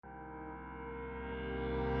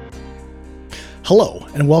Hello,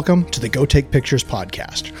 and welcome to the Go Take Pictures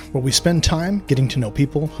podcast, where we spend time getting to know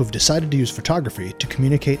people who've decided to use photography to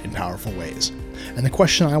communicate in powerful ways. And the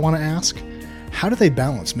question I want to ask, how do they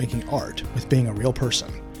balance making art with being a real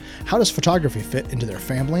person? How does photography fit into their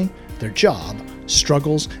family, their job,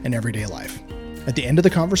 struggles, and everyday life? At the end of the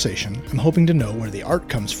conversation, I'm hoping to know where the art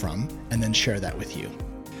comes from and then share that with you.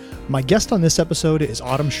 My guest on this episode is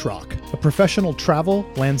Autumn Schrock, a professional travel,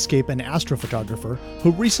 landscape, and astrophotographer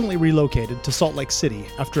who recently relocated to Salt Lake City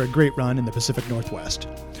after a great run in the Pacific Northwest.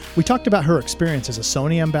 We talked about her experience as a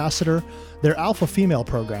Sony ambassador, their Alpha Female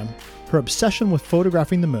program, her obsession with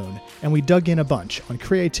photographing the moon, and we dug in a bunch on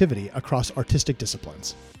creativity across artistic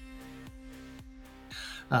disciplines.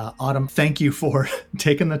 Autumn, thank you for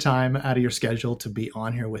taking the time out of your schedule to be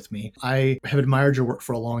on here with me. I have admired your work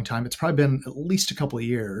for a long time. It's probably been at least a couple of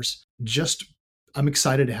years. I'm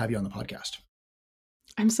excited to have you on the podcast.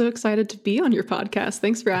 I'm so excited to be on your podcast.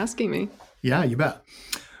 Thanks for asking me. Yeah, you bet.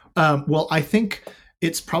 Well, I think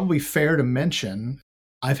it's probably fair to mention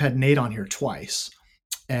I've had Nate on here twice,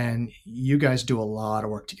 and you guys do a lot of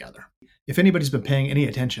work together. If anybody's been paying any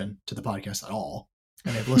attention to the podcast at all,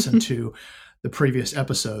 and they've listened to the previous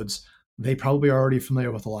episodes, they probably are already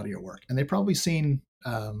familiar with a lot of your work, and they've probably seen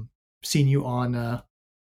you on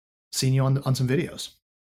some videos.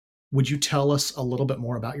 Would you tell us a little bit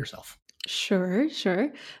more about yourself? Sure.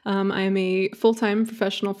 I am a full-time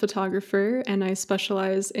professional photographer, and I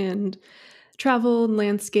specialize in travel,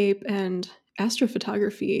 landscape, and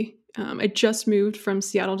astrophotography. I just moved from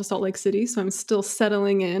Seattle to Salt Lake City, so I'm still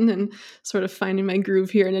settling in and sort of finding my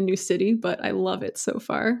groove here in a new city, but I love it so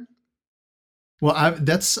far. Well,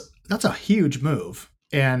 that's a huge move,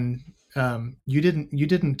 and you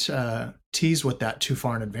didn't tease with that too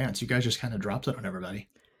far in advance. You guys just kind of dropped it on everybody.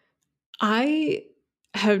 I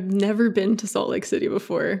have never been to Salt Lake City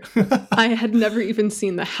before. I had never even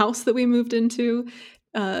seen the house that we moved into.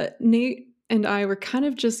 Nate and I were kind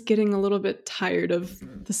of just getting a little bit tired of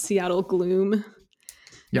the Seattle gloom,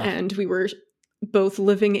 and we were both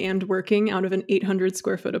living and working out of an 800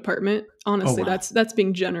 square foot apartment. Honestly, that's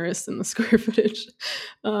being generous in the square footage.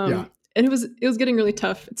 And it was getting really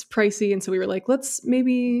tough. It's pricey. And so we were like, let's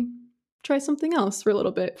maybe try something else for a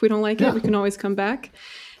little bit. If we don't like it, we can always come back.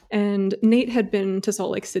 And Nate had been to Salt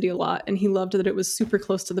Lake City a lot, and he loved that it was super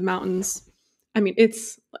close to the mountains. I mean,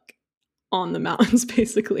 it's like on the mountains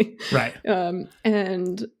basically. Right.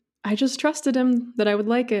 And I just trusted him that I would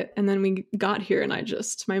like it. And then we got here and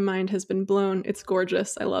my mind has been blown. It's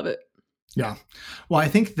gorgeous. I love it. Yeah. Well, I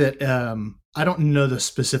think that I don't know the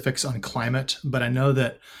specifics on climate, but I know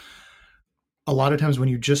that a lot of times when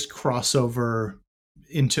you just cross over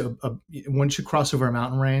once you cross over a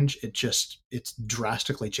mountain range, it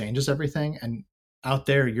drastically changes everything. And out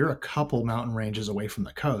there, you're a couple mountain ranges away from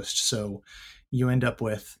the coast. So you end up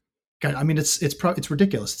with, I mean, it's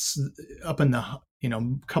ridiculous. It's up in the,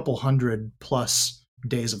 couple 100+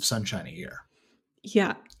 days of sunshine a year.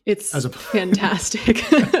 Yeah, it's fantastic.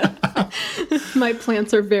 My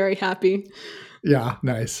plants are very happy. Yeah,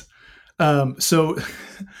 nice. So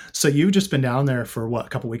you've just been down there for what, a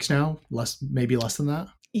couple weeks now? Maybe less than that?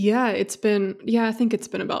 Yeah, I think it's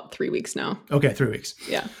been about 3 weeks now. Okay, 3 weeks.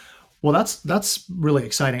 Yeah. Well, that's really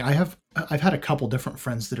exciting. I've had a couple different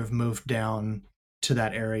friends that have moved down to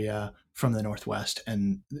that area from the Northwest,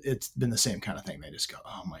 and it's been the same kind of thing. They just go,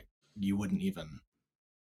 oh my, you wouldn't even,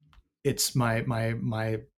 it's my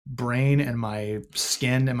brain and my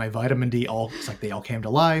skin and my vitamin D it's like they all came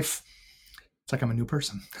to life. It's like I'm a new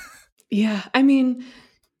person. Yeah. I mean,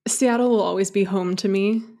 Seattle will always be home to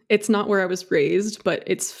me. It's not where I was raised, but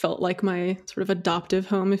it's felt like my sort of adoptive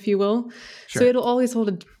home, if you will. Sure. So it'll always hold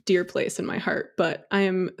a dear place in my heart, but I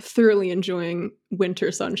am thoroughly enjoying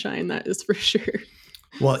winter sunshine. That is for sure.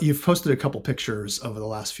 Well, you've posted a couple pictures over the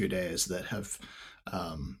last few days that have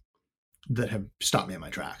stopped me in my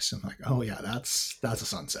tracks. I'm like, oh yeah, that's a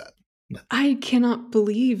sunset. I cannot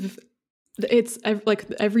believe it's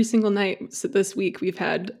like every single night this week we've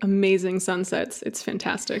had amazing sunsets. It's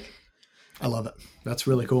fantastic. I love it. That's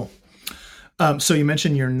really cool. So you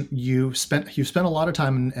mentioned you spent a lot of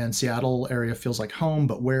time in Seattle area. Feels like home,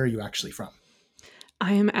 but where are you actually from?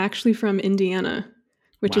 I am actually from Indiana,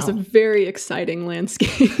 which is a very exciting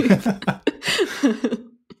landscape.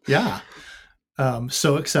 Yeah.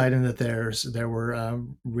 So exciting that there were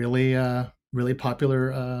really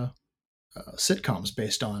popular sitcoms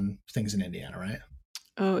based on things in Indiana, right?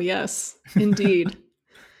 Oh yes, indeed.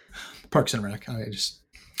 Parks and Rec.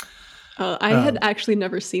 I had actually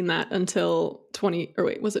never seen that until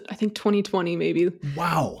 2020 maybe.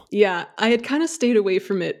 Wow. Yeah, I had kind of stayed away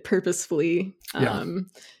from it purposefully.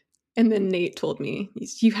 And then Nate told me,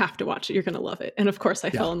 you have to watch it. You're going to love it. And of course, I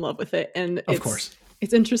fell in love with it. And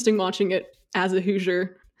it's interesting watching it as a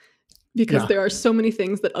Hoosier because there are so many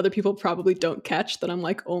things that other people probably don't catch that I'm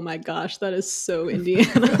like, oh my gosh, that is so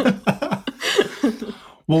Indiana.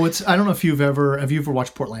 Well, I don't know if have you ever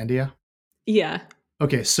watched Portlandia? Yeah.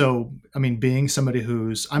 Okay. So, I mean, being somebody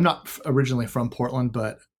I'm not originally from Portland,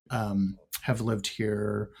 but have lived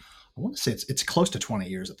here, I want to say it's close to 20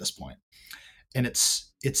 years at this point. And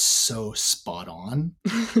it's so spot on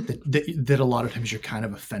that a lot of times you're kind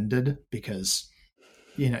of offended because,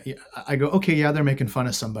 you know, I go, okay, yeah, they're making fun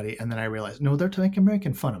of somebody. And then I realize, no, they're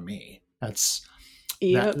making fun of me. I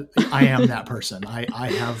am that person.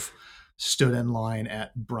 I have stood in line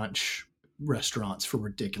at brunch restaurants for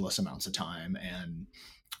ridiculous amounts of time and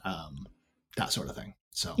that sort of thing.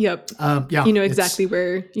 So, yep. Yeah, you know exactly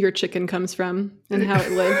where your chicken comes from and how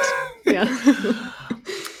it lived. Yeah.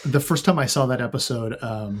 The first time I saw that episode,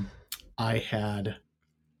 I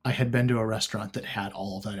had been to a restaurant that had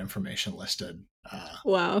all of that information listed.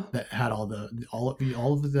 Wow. That had all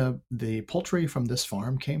of the poultry from this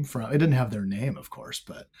farm came from. It didn't have their name, of course,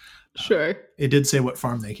 but sure, it did say what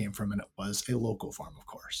farm they came from, and it was a local farm, of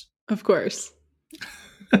course. Of course.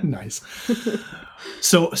 Nice.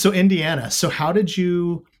 So Indiana. So how did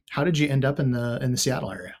you end up in the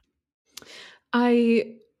Seattle area?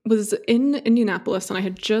 I was in Indianapolis and I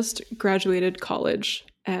had just graduated college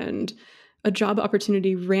and a job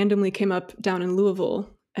opportunity randomly came up down in Louisville.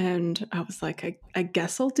 And I was like, I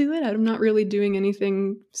guess I'll do it. I'm not really doing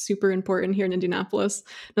anything super important here in Indianapolis.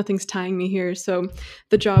 Nothing's tying me here. So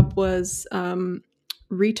the job was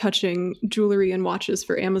retouching jewelry and watches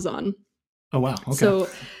for Amazon. Oh, wow. Okay. So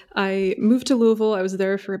I moved to Louisville. I was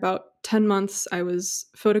there for about 10 months. I was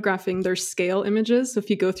photographing their scale images. So if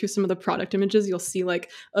you go through some of the product images, you'll see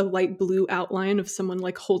like a light blue outline of someone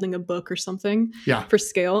like holding a book or something for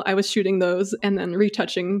scale. I was shooting those and then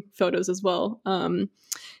retouching photos as well.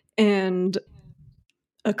 And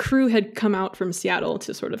a crew had come out from Seattle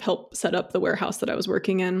to sort of help set up the warehouse that I was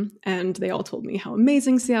working in. And they all told me how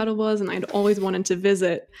amazing Seattle was. And I'd always wanted to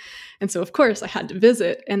visit. And so, of course, I had to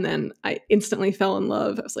visit. And then I instantly fell in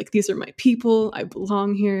love. I was like, these are my people. I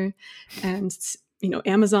belong here. And, you know,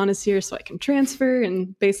 Amazon is here so I can transfer.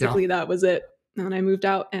 And basically that was it. And I moved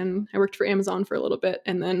out and I worked for Amazon for a little bit.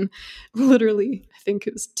 And then literally, I think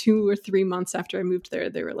it was 2 or 3 months after I moved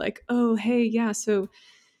there, they were like, oh, hey, yeah, so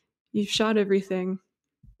you've shot everything.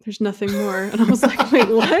 There's nothing more. And I was like, wait,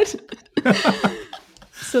 what?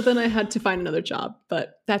 So then I had to find another job,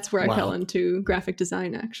 but that's where I fell into graphic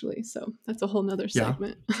design, actually. So that's a whole nother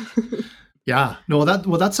segment. Yeah. No,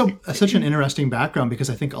 that's such an interesting background because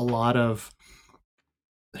I think a lot of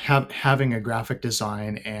having a graphic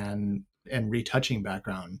design and retouching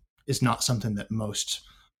background is not something that most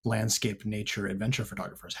landscape, nature, adventure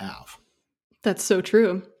photographers have. That's so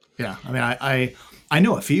true. Yeah. I mean, I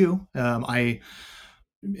know a few.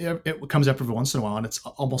 It comes up every once in a while and it's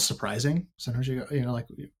almost surprising. Sometimes you go, you know, like,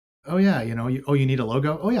 oh yeah, you know, you need a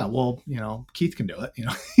logo. Oh yeah. Well, you know, Keith can do it, you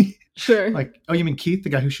know? Sure. Like, oh, you mean Keith, the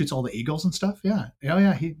guy who shoots all the eagles and stuff? Yeah. Oh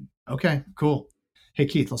yeah. Okay, cool. Hey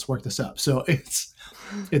Keith, let's work this up. So it's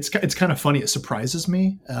kind of funny. It surprises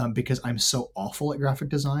me because I'm so awful at graphic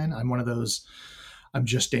design. I'm one of those, I'm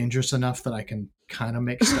just dangerous enough that I can kind of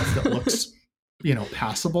make stuff that looks, you know,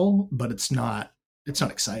 passable, but it's not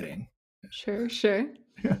exciting. Sure.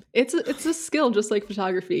 Yeah. It's a skill just like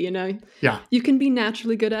photography, you know? Yeah. You can be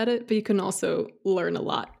naturally good at it, but you can also learn a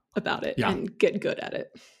lot about it and get good at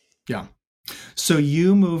it. Yeah. So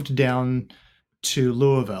you moved down to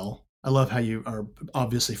Louisville. I love how you are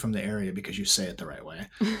obviously from the area because you say it the right way.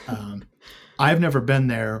 I've never been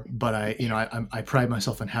there, but I pride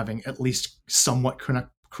myself in having at least somewhat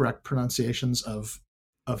correct pronunciations of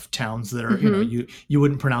towns that are, you know, you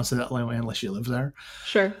wouldn't pronounce it that way unless you live there.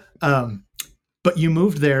 Sure. But you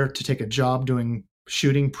moved there to take a job doing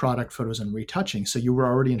shooting product photos and retouching. So you were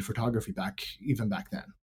already in photography back then.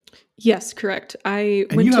 Yes, correct. You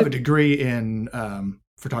have a degree in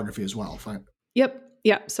photography as well. Yep.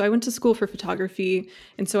 Yeah. So I went to school for photography.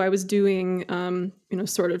 And so I was doing,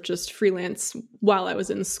 sort of just freelance while I was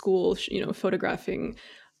in school, photographing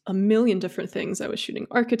a million different things. I was shooting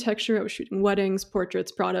architecture, I was shooting weddings,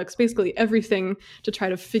 portraits, products, basically everything to try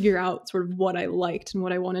to figure out sort of what I liked and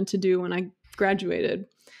what I wanted to do when I graduated.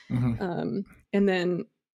 And then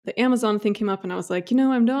the Amazon thing came up and I was like,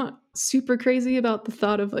 I'm not super crazy about the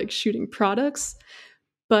thought of like shooting products,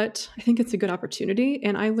 but I think it's a good opportunity.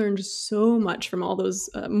 And I learned so much from all those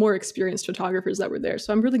more experienced photographers that were there.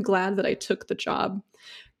 So I'm really glad that I took the job,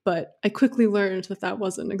 but I quickly learned that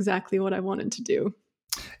wasn't exactly what I wanted to do.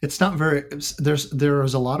 it's not very,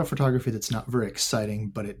 there's a lot of photography that's not very exciting,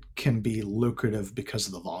 but it can be lucrative because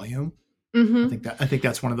of the volume. Mm-hmm. I think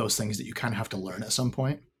that's one of those things that you kind of have to learn at some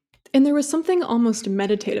point. And there was something almost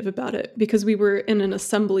meditative about it because we were in an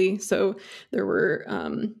assembly. So there were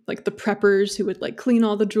like the preppers who would like clean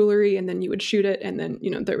all the jewelry and then you would shoot it. And then,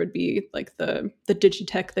 there would be like the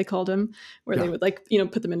digitech, they called them, where they would like,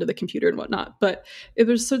 put them into the computer and whatnot. But it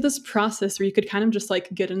was sort of this process where you could kind of just like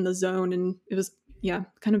get in the zone, and it was,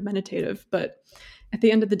 kind of meditative. But at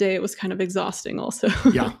the end of the day, it was kind of exhausting also.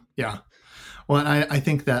 Yeah. Well, and I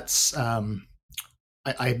think that's,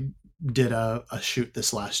 I did a shoot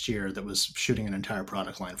this last year that was shooting an entire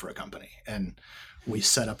product line for a company, and we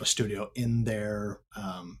set up a studio in their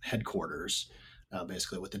headquarters,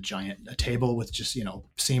 basically with a table with just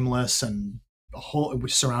seamless and it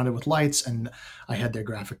was surrounded with lights, and I had their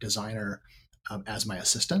graphic designer as my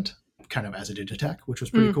assistant, kind of as a digitech, which was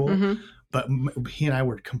pretty cool. Mm-hmm. But he and I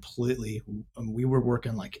were we were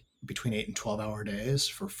working like between 8 and 12-hour days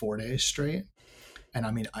for 4 days straight, and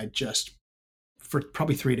I mean, for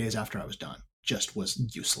probably 3 days after I was done, just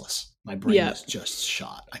was useless. My brain was just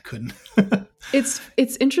shot. I couldn't. It's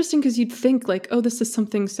interesting because you'd think like, oh, this is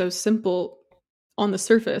something so simple on the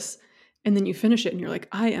surface. And then you finish it and you're like,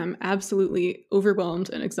 I am absolutely overwhelmed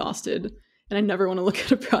and exhausted. And I never want to look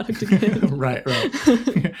at a product again. Right.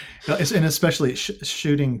 And especially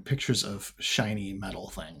shooting pictures of shiny metal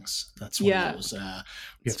things. That's one of those.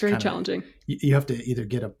 It's very challenging. You have to either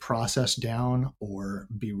get a process down or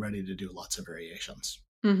be ready to do lots of variations.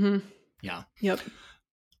 Mm-hmm. Yeah. Yep.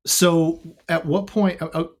 So at what point,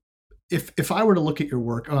 if I were to look at your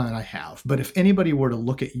work, and I have, but if anybody were to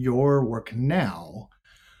look at your work now,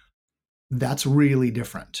 that's really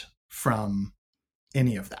different from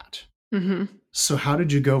any of that. Mm-hmm. So how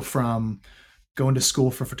did you go from going to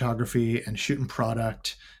school for photography and shooting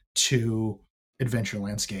product to adventure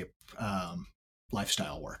landscape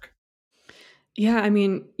lifestyle work? Yeah, I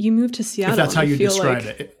mean, you moved to Seattle. If that's how you describe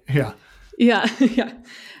it. Yeah. Yeah.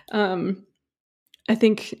 I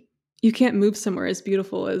think you can't move somewhere as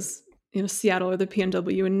beautiful as Seattle or the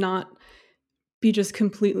PNW and not be just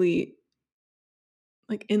completely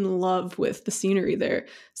like in love with the scenery there.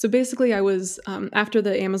 So basically I was, after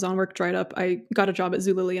the Amazon work dried up, I got a job at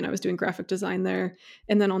Zulily and I was doing graphic design there.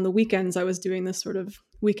 And then on the weekends, I was doing this sort of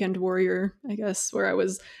weekend warrior, I guess, where I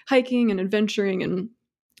was hiking and adventuring. And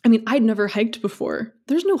I mean, I'd never hiked before.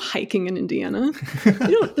 There's no hiking in Indiana.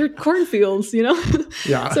 They're cornfields,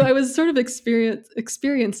 Yeah. So I was sort of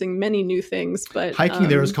experiencing many new things, but hiking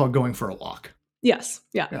there is called going for a walk. Yes.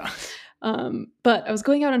 Yeah. But I was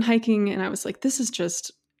going out and hiking and I was like, this is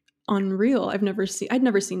just unreal. I'd never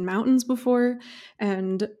seen mountains before.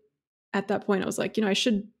 And at that point I was like, I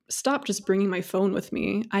should stop just bringing my phone with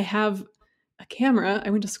me. I have a camera.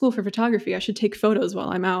 I went to school for photography. I should take photos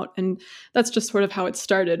while I'm out. And that's just sort of how it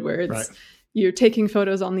started, where it's, you're taking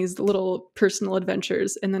photos on these little personal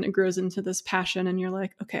adventures, and then it grows into this passion. And you're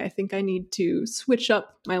like, okay, I think I need to switch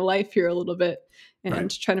up my life here a little bit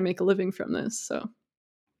and try to make a living from this. So.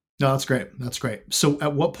 No, that's great. That's great. So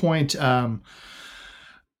at what point, I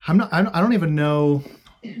don't even know.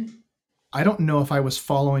 I don't know if I was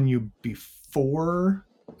following you before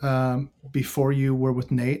you were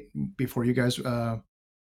with Nate, before you guys were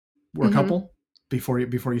a couple, before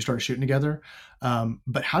you started shooting together.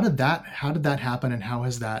 But how did that happen, and how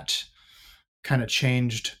has that kind of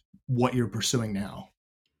changed what you're pursuing now?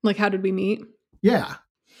 Like, how did we meet? Yeah.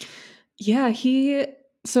 Yeah.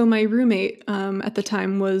 So my roommate at the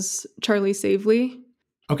time was Charlie Savely.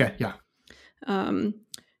 Okay. Yeah. A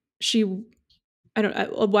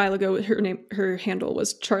while ago, her handle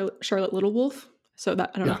was Charlotte Little Wolf. So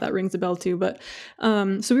that, I don't know if that rings a bell too, but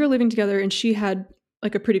so we were living together and she had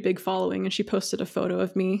like a pretty big following, and she posted a photo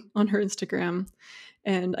of me on her Instagram,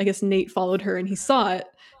 and I guess Nate followed her and he saw it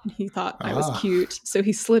and he thought I was cute. So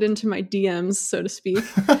he slid into my DMs, so to speak.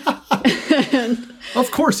 And, of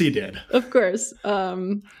course he did. Of course.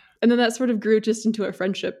 And then that sort of grew just into a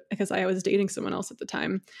friendship because I was dating someone else at the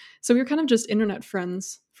time. So we were kind of just internet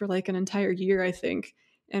friends for like an entire year, I think.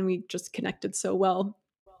 And we just connected so well.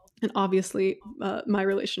 And obviously my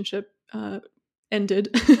relationship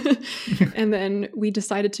ended. And then we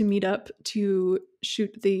decided to meet up to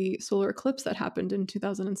shoot the solar eclipse that happened in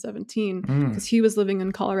 2017 because he was living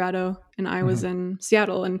in Colorado and I was in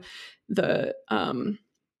Seattle, and the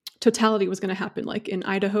totality was going to happen like in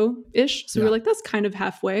Idaho-ish. So we were like, that's kind of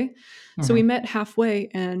halfway. So we met halfway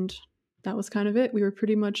and that was kind of it. We were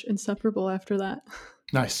pretty much inseparable after that.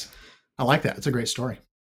 Nice. I like that. It's a great story.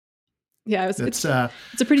 Yeah, it's a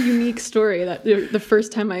pretty unique story that the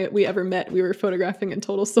first time we ever met, we were photographing a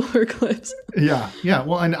total solar eclipse. Yeah.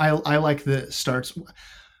 Well, and I like that it starts.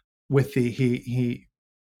 with the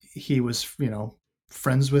he was, you know,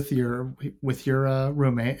 friends with your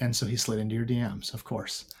roommate, and so he slid into your DMs, of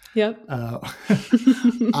course. Yep.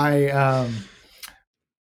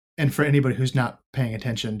 And for anybody who's not paying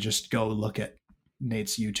attention, just go look at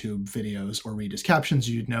Nate's YouTube videos or read his captions.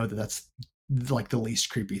 You'd know that that's like the least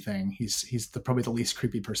creepy thing. He's probably the least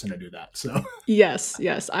creepy person to do that. So yes.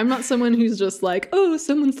 I'm not someone who's just like, oh,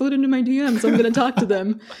 someone slid into my DMs, I'm going to talk to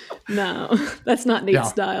them. No, that's not Nate's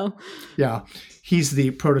style. Yeah, he's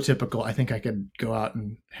the prototypical. I think I could go out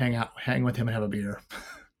and hang with him and have a beer.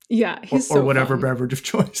 Yeah, he's or whatever beverage of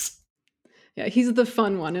choice. Yeah, he's the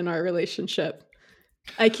fun one in our relationship.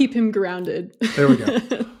 I keep him grounded. There we go.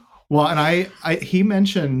 Well, and he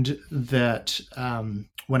mentioned that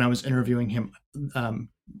when I was interviewing him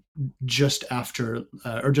just after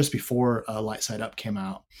or just before Light Side Up came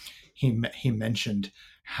out, he mentioned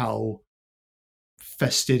how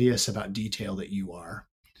fastidious about detail that you are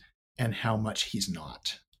and how much he's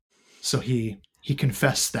not. So he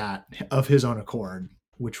confessed that of his own accord,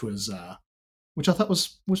 which I thought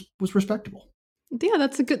was respectable. Yeah,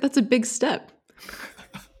 that's a big step.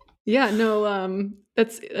 Yeah, no,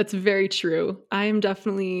 that's very true. I am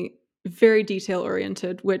definitely very detail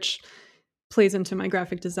oriented, which plays into my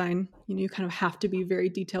graphic design. You know, you kind of have to be very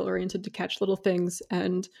detail oriented to catch little things,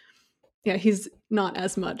 and yeah, he's not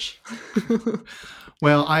as much.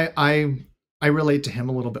 Well, I relate to him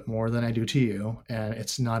a little bit more than I do to you, and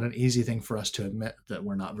it's not an easy thing for us to admit that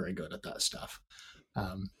we're not very good at that stuff.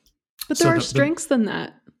 But there are strengths than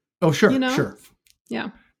that. Oh, sure, you know? Sure. Yeah.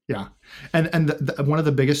 Yeah. And one of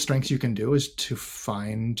the biggest strengths you can do is to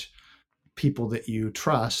find people that you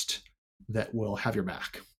trust that will have your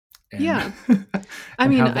back. And, yeah. I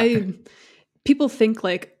mean, people think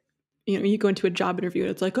like, you know, you go into a job interview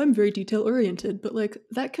and it's like, I'm very detail oriented, but like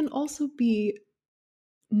that can also be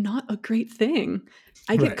not a great thing.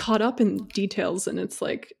 I get caught up in details and it's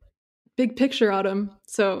like big picture, Autumn.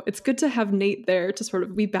 So it's good to have Nate there to sort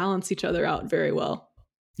of, we balance each other out very well.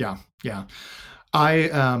 Yeah. Yeah. I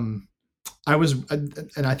was,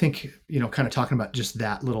 and I think, you know, kind of talking about just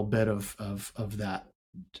that little bit of that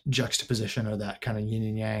juxtaposition or that kind of yin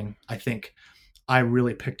and yang. I think I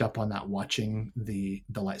really picked up on that watching the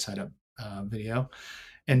Light Side Up video,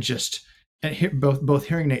 and both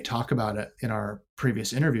hearing Nate talk about it in our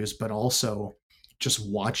previous interviews, but also just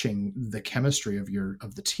watching the chemistry of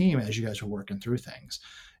the team as you guys were working through things.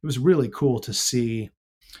 It was really cool to see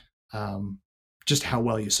just how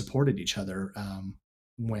well you supported each other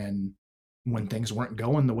when things weren't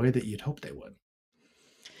going the way that you'd hoped they would.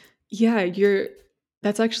 Yeah,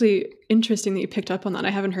 that's actually interesting that you picked up on that. I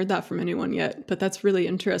haven't heard that from anyone yet, but that's really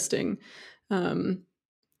interesting.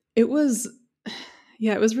 It was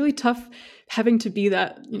really tough having to be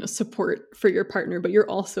that, you know, support for your partner, but you're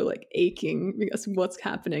also like aching because what's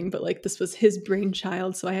happening. But like this was his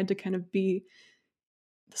brainchild, so I had to kind of be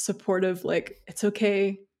supportive. Like, it's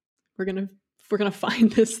okay, we're gonna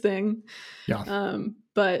find this thing. Yeah.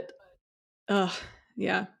 But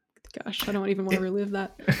yeah. Gosh, I don't even want to relive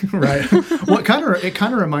that. Right. Well, it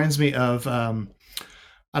kind of reminds me of,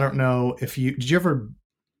 I don't know if did you ever,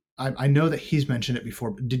 I know that he's mentioned it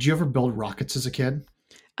before, but did you ever build rockets as a kid?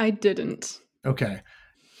 I didn't. Okay.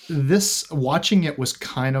 Watching it was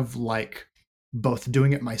kind of like both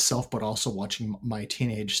doing it myself, but also watching my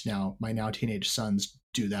now teenage sons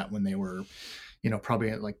do that when they were, you know, probably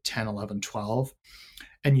at like 10, 11, 12.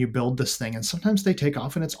 And you build this thing, and sometimes they take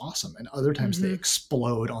off and it's awesome. And other times they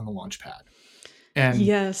explode on the launch pad. And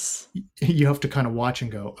yes, you have to kind of watch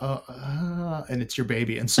and go, and it's your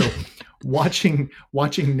baby. And so watching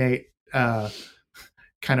Nate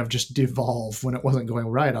kind of just devolve when it wasn't going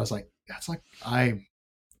right, I was like, it's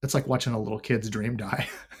like watching a little kid's dream die.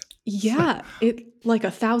 Yeah, it like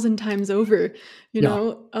 1,000 times over, you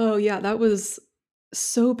know? Oh yeah, that was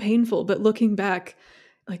so painful. But looking back,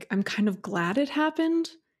 like, I'm kind of glad it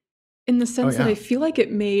happened in the sense that I feel like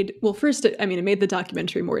it made the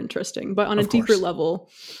documentary more interesting, but on a deeper level,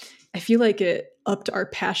 I feel like it upped our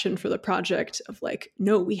passion for the project of like,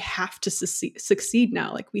 no, we have to succeed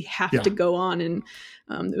now. Like, we have to go on. And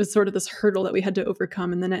it was sort of this hurdle that we had to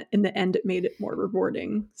overcome. And then in the end, it made it more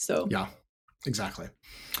rewarding. So yeah, exactly.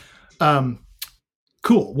 Cool.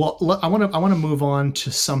 Well, I want to move on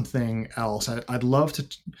to something else. I'd love to.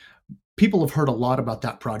 People have heard a lot about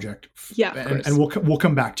that project. Yeah, and we'll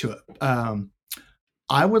come back to it.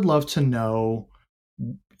 I would love to know,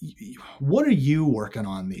 what are you working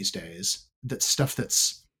on these days? That stuff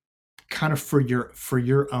that's kind of for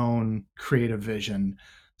your own creative vision,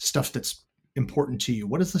 stuff that's important to you.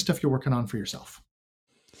 What is the stuff you're working on for yourself?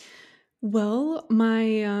 Well,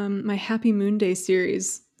 my Happy Moon Day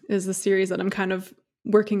series is the series that I'm kind of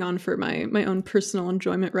working on for my own personal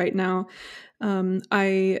enjoyment right now.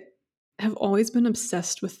 I have always been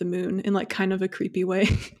obsessed with the moon in like kind of a creepy way.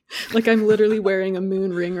 Like I'm literally wearing a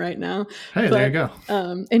moon ring right now. Hey, there you go.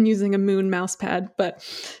 And using a moon mouse pad. But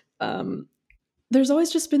there's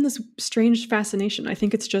always just been this strange fascination. I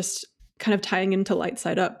think it's just kind of tying into Light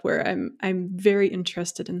Side Up, where I'm very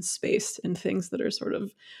interested in space and things that are sort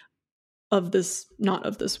of this, not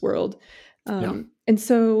of this world. And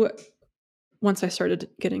so once I started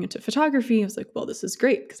getting into photography, I was like, well, this is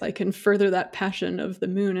great because I can further that passion of the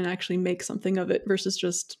moon and actually make something of it versus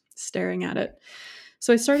just staring at it.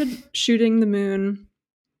 So I started shooting the moon,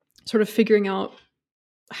 sort of figuring out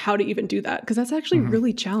how to even do that because that's actually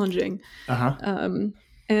really challenging.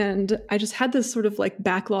 And I just had this sort of like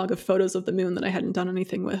backlog of photos of the moon that I hadn't done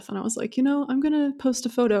anything with. And I was like, I'm going to post a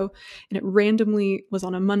photo. And it randomly was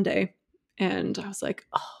on a Monday. And I was like,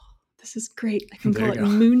 oh, this is great. I can call it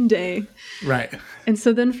Moon Day. Right. And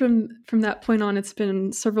so then from that point on, it's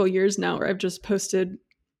been several years now where I've just posted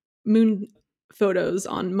moon photos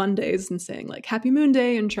on Mondays and saying like Happy Moon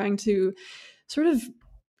Day and trying to sort of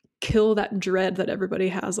kill that dread that everybody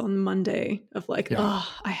has on Monday of like, oh,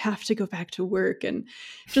 I have to go back to work, and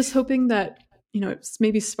just hoping that, it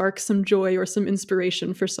maybe sparks some joy or some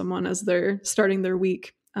inspiration for someone as they're starting their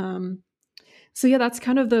week. So yeah, that's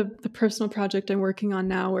kind of the personal project I'm working on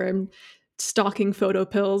now, where I'm stalking photo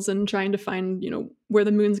pills and trying to find, where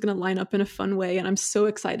the moon's going to line up in a fun way. And I'm so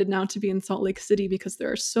excited now to be in Salt Lake City because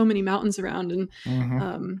there are so many mountains around, and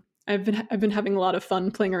I've been having a lot of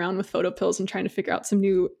fun playing around with photo pills and trying to figure out some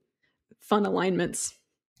new fun alignments.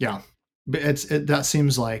 Yeah, that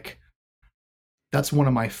seems like that's one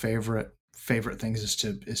of my favorite things is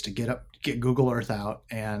to get Google Earth out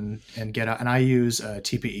and get out. And I use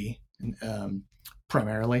TPE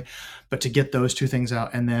primarily, but to get those two things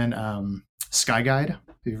out, and then SkyGuide. Have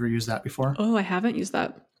you ever used that before? Oh, I haven't used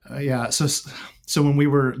that. Yeah. So when we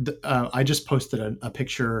were, I just posted a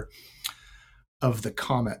picture of the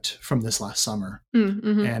comet from this last summer.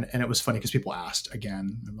 And it was funny because people asked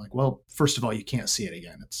again. I'm like, well, first of all, you can't see it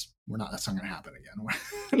again. That's not going to happen again.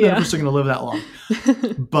 We're never going to live that long.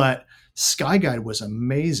 But SkyGuide was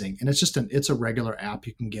amazing. And it's a regular app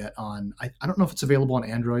you can get on, I don't know if it's available on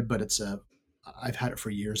Android, but I've had it for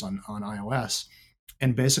years on iOS.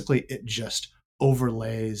 And basically it just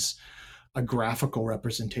overlays a graphical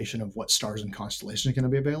representation of what stars and constellations are going to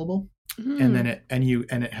be available. And then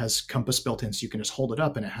it has compass built in, so you can just hold it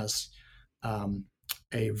up and it has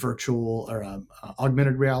a virtual or a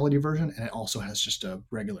augmented reality version, and it also has just a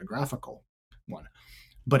regular graphical one.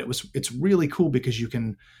 But it's really cool because you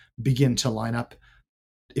can begin to line up.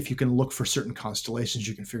 If you can look for certain constellations,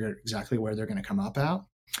 you can figure out exactly where they're going to come up at.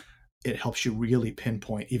 It helps you really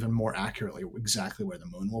pinpoint even more accurately exactly where the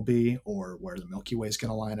moon will be or where the Milky Way is going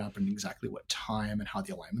to line up and exactly what time and how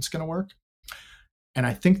the alignment's going to work. And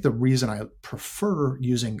I think the reason I prefer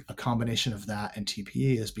using a combination of that and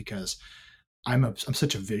TPE is because I'm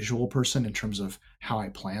such a visual person in terms of how I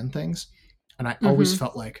plan things. And I always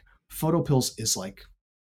felt like photo pills is like,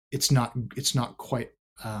 it's not quite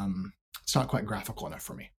graphical enough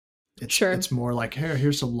for me. It's more like, hey,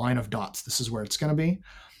 here's a line of dots. This is where it's going to be.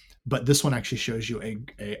 But this one actually shows you a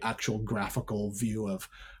actual graphical view of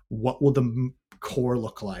what will the core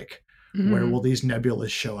look like. Where will these nebulas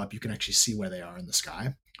show up? You can actually see where they are in the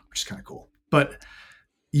sky, which is kind of cool. But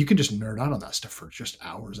you can just nerd out on that stuff for just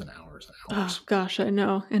hours and hours and hours. Oh, gosh, I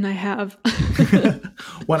know. And I have.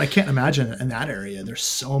 Well, I can't imagine in that area. There's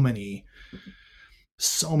so many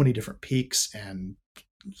different peaks and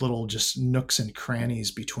little just nooks and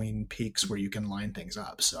crannies between peaks where you can line things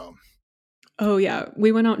up. So. Oh, yeah.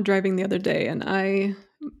 We went out driving the other day and I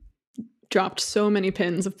dropped so many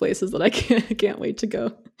pins of places that I can't wait to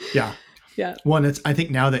go. Yeah. Yeah. One, I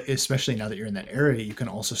think especially now that you're in that area, you can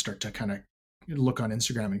also start to kind of look on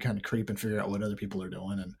Instagram and kind of creep and figure out what other people are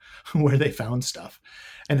doing and where they found stuff.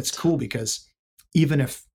 And it's cool because even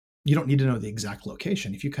if you don't need to know the exact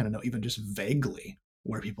location, if you kind of know even just vaguely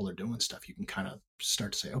where people are doing stuff, you can kind of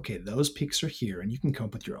start to say, okay, those peaks are here, and you can come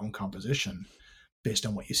up with your own composition based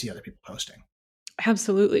on what you see other people posting.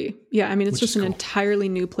 Absolutely. Yeah. I mean, it's just an entirely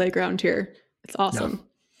new playground here. It's awesome. Yeah.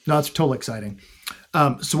 No, it's totally exciting.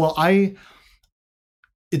 It's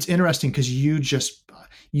interesting because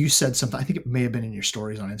you said something, I think it may have been in your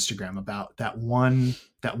stories on Instagram about that one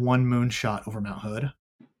moon shot over Mount Hood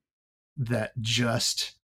that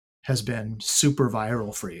just has been super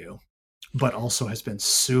viral for you, but also has been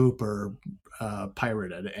super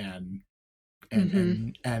pirated and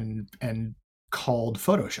called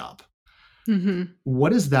Photoshop.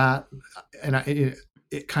 What is that? And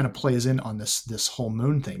it kind of plays in on this whole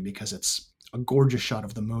moon thing because it's a gorgeous shot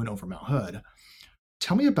of the moon over Mount Hood.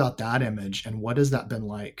 Tell me about that image, and what has that been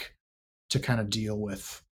like to kind of deal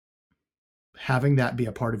with having that be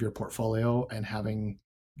a part of your portfolio and having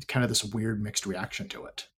kind of this weird mixed reaction to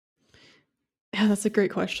it? Yeah, that's a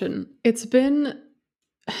great question. It's been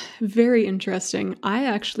very interesting. I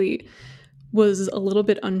actually was a little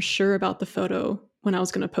bit unsure about the photo when I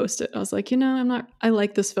was going to post it. I was like, I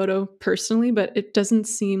like this photo personally, but it doesn't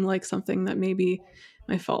seem like something that maybe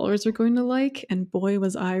my followers are going to like. And boy,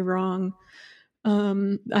 was I wrong.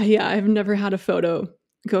 I've never had a photo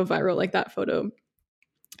go viral like that photo.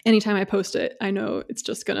 Anytime I post it, I know it's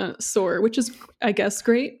just gonna soar, which is, I guess,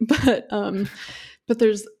 great. But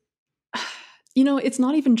there's, it's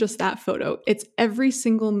not even just that photo. It's every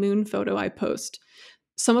single moon photo I post.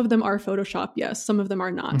 Some of them are Photoshop, yes. Some of them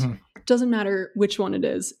are not. Mm-hmm. It doesn't matter which one it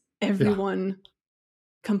is. Everyone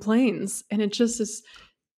complains, and it just is.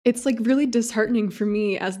 It's like really disheartening for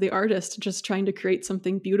me as the artist, just trying to create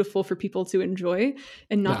something beautiful for people to enjoy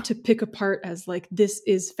and not to pick apart as like, this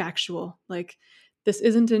is factual. Like, this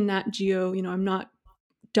isn't in Nat Geo. I'm not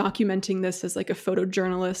documenting this as like a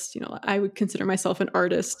photojournalist. I would consider myself an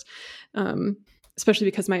artist, especially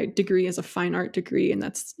because my degree is a fine art degree. And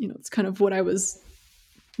that's, it's kind of what I was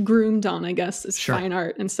groomed on, I guess, is fine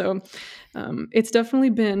art. And so it's definitely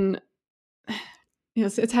been,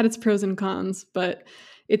 it's had its pros and cons, but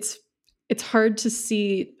it's hard to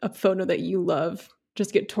see a photo that you love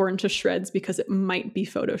just get torn to shreds because it might be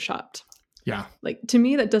photoshopped. Yeah. Like, to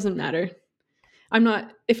me, that doesn't matter.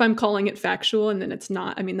 If I'm calling it factual and then it's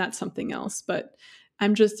not, I mean, that's something else, but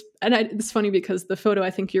it's funny because the photo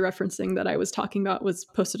I think you're referencing that I was talking about was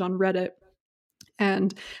posted on Reddit,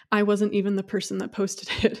 and I wasn't even the person that posted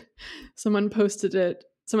it. Someone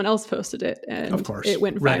else posted it, and of course, it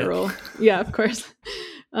went viral. Reddit. Yeah, of course.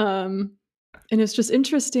 And it's just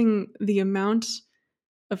interesting the amount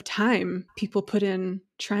of time people put in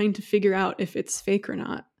trying to figure out if it's fake or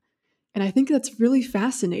not. And I think that's really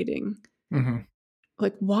fascinating. Mm-hmm.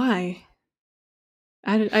 Like, why?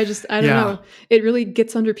 I don't know. It really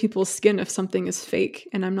gets under people's skin if something is fake,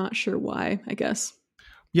 and I'm not sure why, I guess.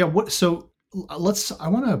 Yeah. I want to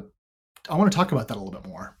talk about that a little bit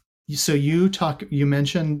more. So you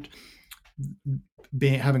mentioned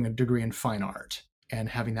having a degree in fine art and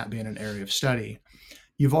having that being an area of study.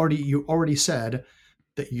 You already said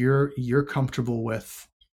that you're comfortable with,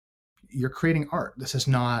 you're creating art.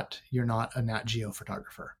 You're not a Nat Geo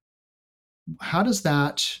photographer. How do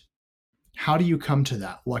you come to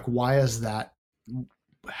that? Like, why is that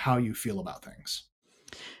how you feel about things?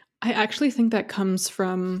 I actually think that comes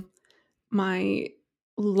from my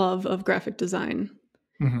love of graphic design.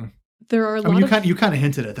 Mm-hmm. There are you kind of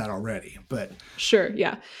hinted at that already, but sure.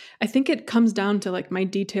 Yeah. I think it comes down to like my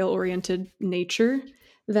detail oriented nature,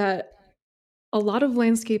 that a lot of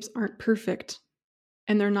landscapes aren't perfect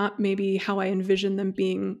and they're not maybe how I envision them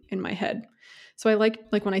being in my head. So I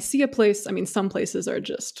like when I see a place, I mean, some places are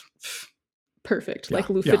just perfect, like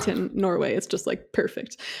Lofoten, Norway. It's just like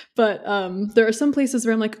perfect. But there are some places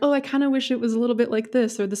where I'm like, oh, I kind of wish it was a little bit like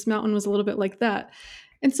this, or this mountain was a little bit like that.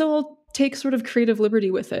 And so I'll take sort of creative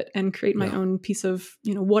liberty with it and create my own piece of,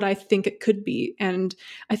 what I think it could be. And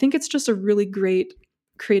I think it's just a really great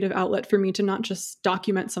creative outlet for me to not just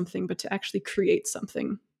document something, but to actually create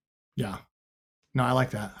something. Yeah. No, I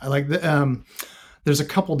like that. I like that. There's a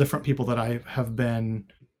couple different people that I've been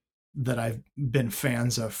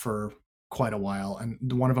fans of for quite a while.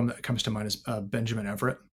 And one of them that comes to mind is Benjamin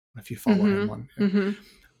Everett, if you follow him on. Mm-hmm.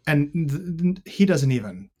 And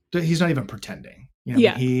he's not even pretending.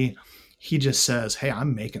 He just says, hey,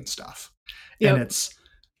 I'm making stuff. Yep.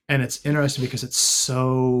 And it's interesting because it's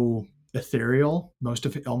so ethereal,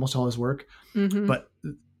 almost all his work, but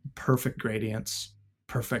perfect gradients,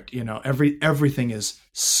 perfect, everything is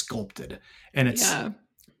sculpted. And it's,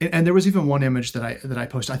 and there was even one image that I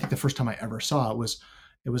posted. I think the first time I ever saw it was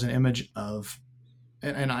an image of,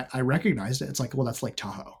 and I recognized it. It's like, well, that's Lake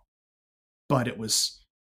Tahoe, but it was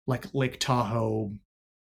like Lake Tahoe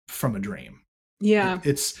from a dream. Yeah.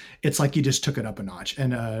 It's like you just took it up a notch.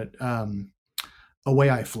 And Away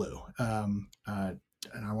I Flew. And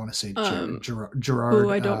I want to say Gerard. Oh,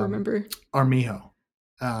 I don't remember. Armijo.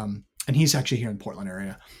 And he's actually here in the Portland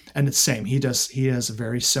area. And it's same. He has a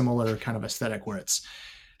very similar kind of aesthetic where it's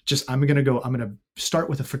just, I'm going to start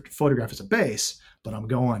with a photograph as a base, but I'm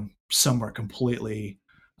going somewhere completely.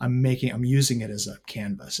 I'm using it as a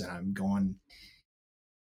canvas, and I'm going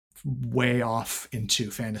way off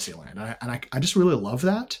into Fantasyland. I just really love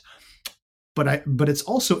that. But it's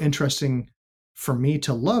also interesting for me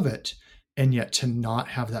to love it and yet to not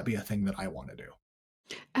have that be a thing that I want to do.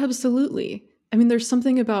 Absolutely. I mean, there's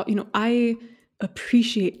something about, I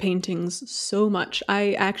appreciate paintings so much.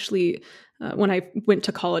 I actually when I went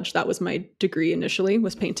to college, that was my degree initially,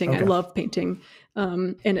 was painting. Okay. I love painting.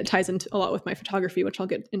 And it ties into a lot with my photography, which I'll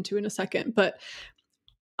get into in a second. But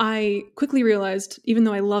I quickly realized, even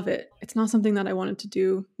though I love it, it's not something that I wanted to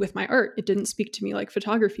do with my art. It didn't speak to me like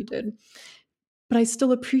photography did. But I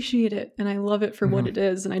still appreciate it, and I love it for what it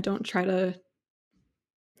is. And I don't try to,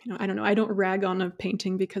 I don't know. I don't rag on a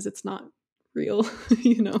painting because it's not real,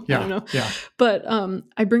 I don't know. Yeah. But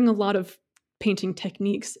I bring a lot of painting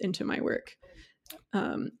techniques into my work.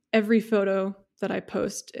 Every photo that I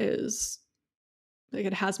post is like,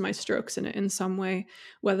 it has my strokes in it in some way,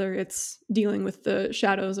 whether it's dealing with the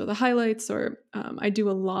shadows or the highlights, or I do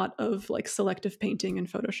a lot of like selective painting in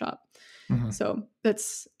Photoshop. So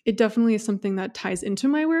it definitely is something that ties into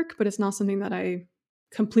my work, but it's not something that I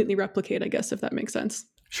completely replicate, I guess, if that makes sense.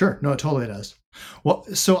 Sure. No, it totally does. Well,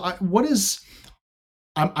 so I'm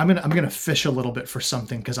gonna fish a little bit for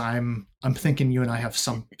something, because I'm thinking you and I have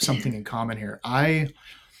something in common here. I've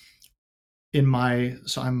been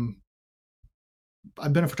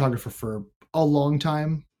a photographer for a long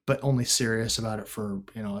time, but only serious about it for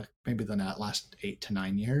maybe the last 8 to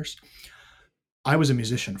 9 years. I was a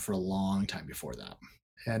musician for a long time before that,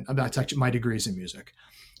 and that's actually my degree is in music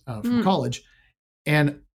from college.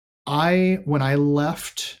 And when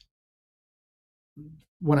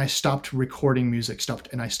I stopped recording music,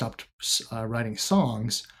 I stopped writing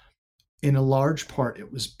songs, in a large part,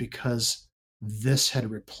 it was because this had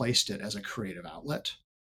replaced it as a creative outlet.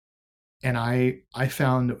 And I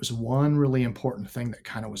found it was one really important thing that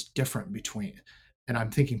kind of was different between, and I'm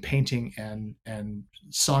thinking painting and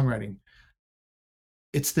songwriting.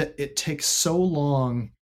 It's that it takes so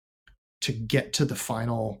long to get to the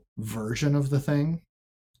final version of the thing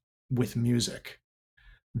with music,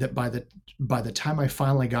 that by the time I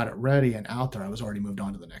finally got it ready and out there, I was already moved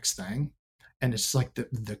on to the next thing. And it's like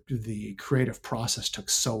the creative process took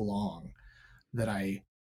so long that I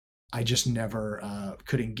just never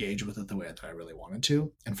could engage with it the way that I really wanted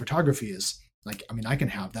to. And photography is like, I can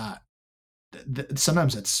have that.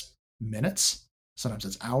 Sometimes it's minutes, sometimes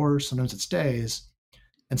it's hours, sometimes it's days.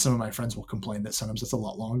 And some of my friends will complain that sometimes it's a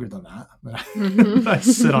lot longer than that. I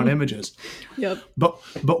sit on images. Yep. But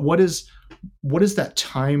what is that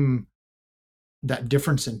time, that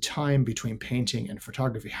difference in time between painting and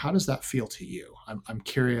photography? How does that feel to you? I'm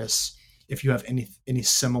curious if you have any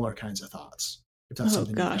similar kinds of thoughts, if that's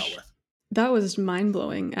something you dealt with. That was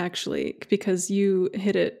mind-blowing, actually, because you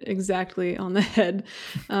hit it exactly on the head.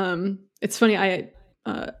 It's funny, I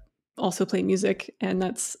also play music, and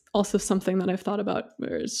that's also something that I've thought about,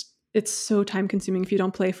 whereas it's so time-consuming. If you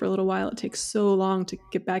don't play for a little while, it takes so long to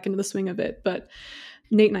get back into the swing of it. But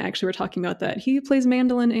Nate and I actually were talking about that. He plays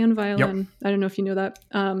mandolin and violin. Yep. I don't know if you know that.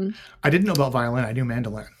 I didn't know about violin. I knew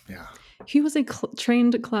mandolin. Yeah. He was a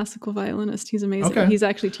trained classical violinist. He's amazing. Okay. He's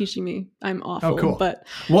actually teaching me. I'm awful. Oh, cool. But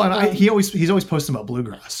he's always posting about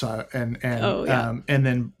bluegrass. So and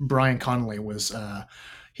then Brian Connolly was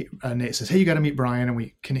Nate says, hey, you got to meet Brian,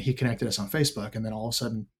 and he connected us on Facebook, and then all of a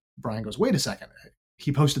sudden Brian goes, wait a second,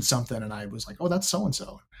 he posted something, and I was like, oh, that's so and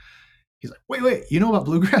so. He's like, wait, you know about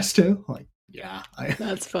bluegrass too? I'm like, yeah.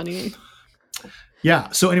 That's funny. Yeah.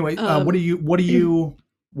 So anyway,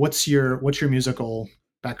 what's your musical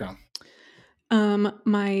background?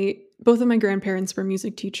 Both of my grandparents were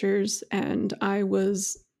music teachers, and I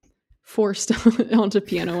was forced onto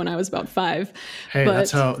piano when I was about 5. Hey,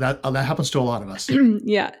 that's how that happens to a lot of us.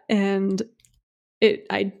 Yeah. And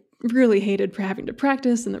I really hated having to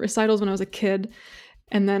practice in the recitals when I was a kid.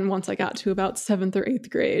 And then once I got to about 7th or 8th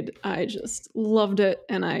grade, I just loved it.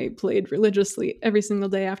 And I played religiously every single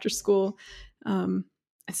day after school.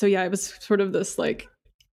 So yeah, it was sort of this like,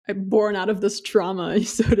 I'm born out of this trauma,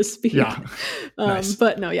 so to speak. Yeah. Nice.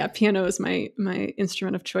 But no, yeah, piano is my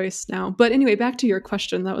instrument of choice now. But anyway, back to your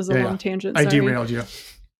question. That was a long tangent. Sorry. I derailed you.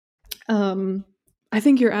 I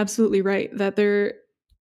think you're absolutely right that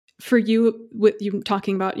for you, with you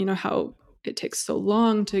talking about, how it takes so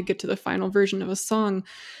long to get to the final version of a song,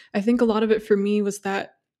 I think a lot of it for me was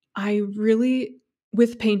that I really,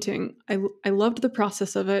 with painting, I loved the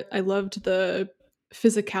process of it. I loved the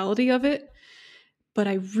physicality of it. But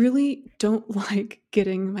I really don't like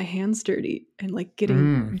getting my hands dirty and like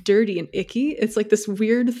getting dirty and icky. It's like this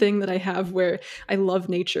weird thing that I have where I love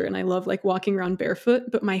nature and I love like walking around barefoot,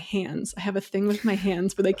 but my hands, I have a thing with my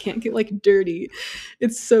hands where they can't get like dirty.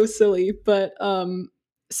 It's so silly. But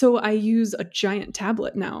so I use a giant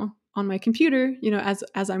tablet now on my computer,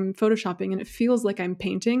 as I'm photoshopping, and it feels like I'm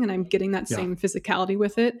painting and I'm getting that same physicality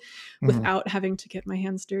with it without having to get my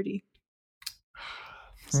hands dirty.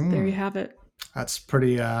 So there you have it. That's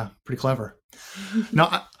pretty clever. No,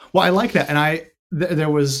 I like that. And there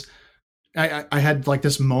was I had like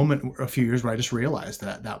this moment a few years where I just realized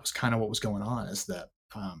that that was kind of what was going on, is that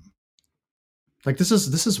like this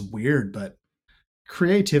is weird, but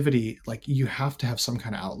creativity, like you have to have some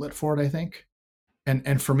kind of outlet for it, I think.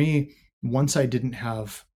 And for me, once I didn't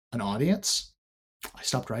have an audience, I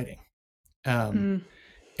stopped writing. Mm.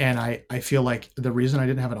 And I feel like the reason I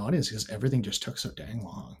didn't have an audience is because everything just took so dang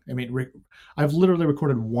long. I mean, I've literally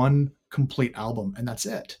recorded one complete album and that's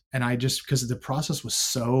it. And I just, because the process was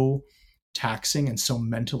so taxing and so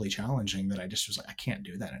mentally challenging that I just was like, I can't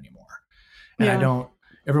do that anymore. And I don't,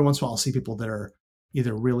 every once in a while I'll see people that are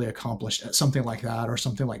either really accomplished at something like that or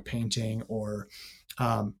something like painting or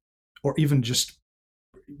even just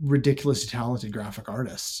ridiculously talented graphic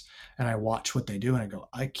artists. And I watch what they do and I go,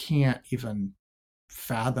 I can't even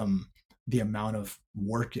fathom the amount of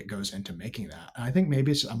work it goes into making that. And I think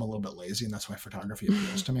maybe it's I'm a little bit lazy and that's why photography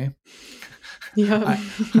appeals to me. Yeah.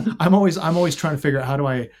 I'm always trying to figure out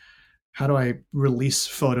how do I release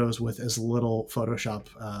photos with as little Photoshop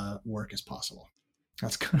work as possible.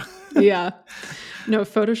 That's kind of Yeah. No,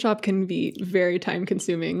 Photoshop can be very time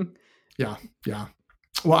consuming. Yeah.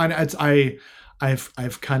 Well,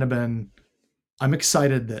 I've kind of been, I'm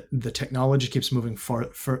excited that the technology keeps moving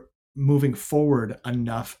forward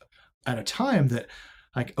enough at a time that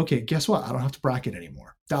like, okay, guess what? I don't have to bracket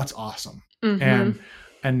anymore. That's awesome. Mm-hmm.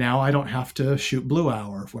 And now I don't have to shoot blue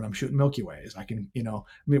hour when I'm shooting Milky Ways. I can,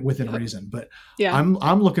 within reason, but yeah,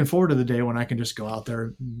 I'm looking forward to the day when I can just go out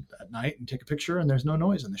there at night and take a picture and there's no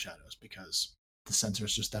noise in the shadows because the sensor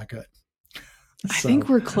is just that good. I think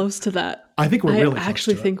we're close to that. I think we're really I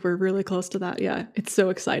actually think we're really close to that. Yeah. It's so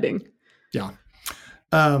exciting. Yeah.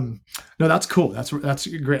 No, that's cool. That's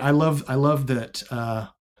great. I love that.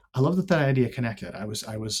 I love that idea connected. I was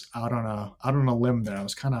out on a limb there. I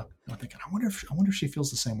was kind of thinking, I wonder if she feels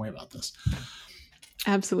the same way about this.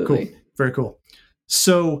 Absolutely. Cool. Very cool.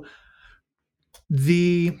 So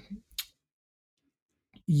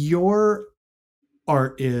your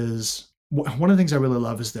art is one of the things I really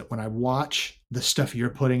love is that when I watch the stuff you're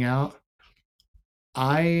putting out,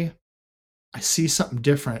 I see something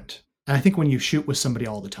different. And I think when you shoot with somebody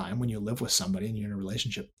all the time, when you live with somebody and you're in a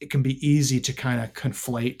relationship, it can be easy to kind of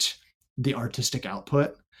conflate the artistic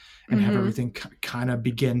output and have everything kind of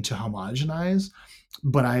begin to homogenize.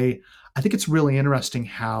 But I think it's really interesting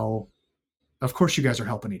how, of course, you guys are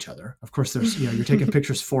helping each other. Of course, there's, you're taking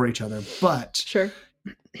pictures for each other, but sure.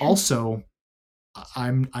 Also,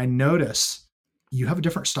 I notice you have a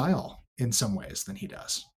different style in some ways than he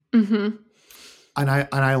does. Mm-hmm. And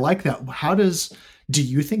I like that. Do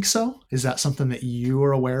you think so? Is that something that you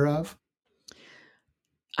are aware of?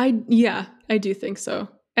 I do think so.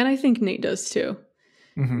 And I think Nate does too.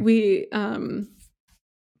 Mm-hmm.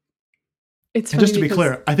 It's funny just to be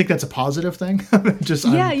clear, I think that's a positive thing.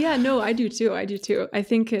 No, I do too. I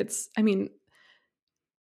think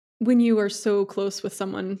when you are so close with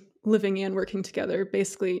someone living and working together,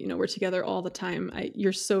 basically, we're together all the time.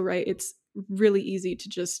 You're so right. It's really easy to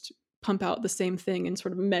just pump out the same thing and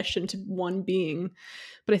sort of mesh into one being.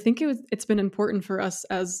 But I think it's been important for us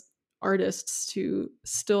as artists to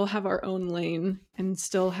still have our own lane and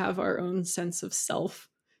still have our own sense of self.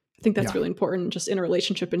 I think that's really important just in a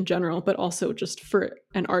relationship in general, but also just for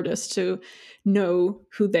an artist to know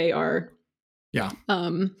who they are. Yeah.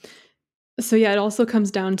 So it also comes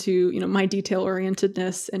down to, my detail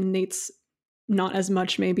orientedness and Nate's not as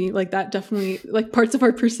much, maybe. Like that definitely, like parts of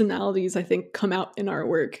our personalities, I think, come out in our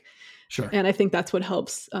work. Sure. And I think that's what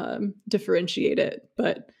helps differentiate it.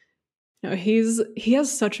 But he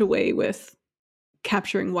has such a way with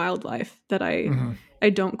capturing wildlife that I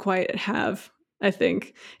don't quite have. I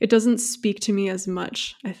think it doesn't speak to me as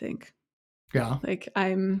much. I think. Yeah. Like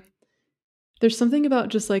there's something about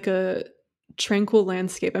just like a tranquil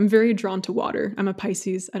landscape. I'm very drawn to water. I'm a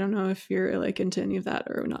Pisces. I don't know if you're like into any of that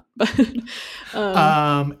or not,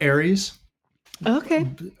 but Aries. Okay.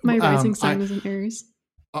 My rising sign is in Aries.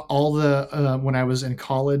 All when I was in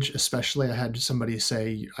college, especially, I had somebody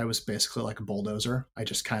say I was basically like a bulldozer. I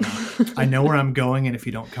just kind of, I know where I'm going. And if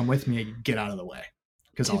you don't come with me, get out of the way.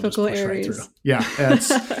 Because I'll just push Aries. Right through. Yeah.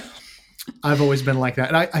 I've always been like that.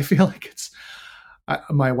 And I feel like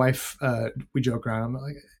my wife, we joke around. I'm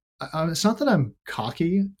like, it's not that I'm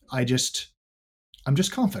cocky. I'm just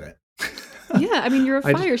confident. Yeah. I mean, you're a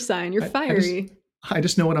fire sign. You're fiery. I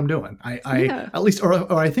just know what I'm doing. I at least,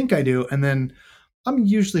 or I think I do. And then I'm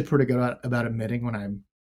usually pretty good about admitting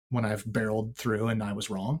when I've barreled through and I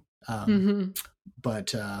was wrong.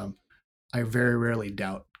 But I very rarely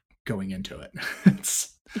doubt going into it.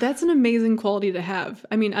 That's an amazing quality to have.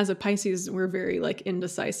 I mean, as a Pisces, we're very like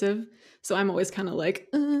indecisive. So I'm always kind of like,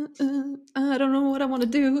 I don't know what I want to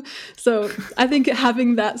do. So I think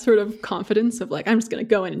having that sort of confidence of like, I'm just going to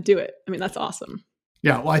go in and do it. I mean, that's awesome.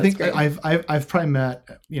 Yeah, well, I think I've probably met,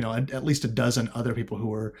 at least a dozen other people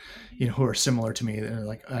who are, who are similar to me. They're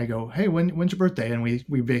like, I go, hey, when's your birthday? And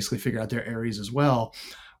we basically figure out their Aries as well,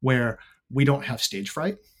 where we don't have stage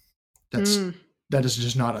fright. That is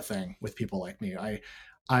just not a thing with people like me. I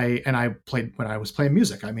played when I was playing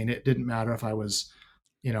music. I mean, it didn't matter if I was,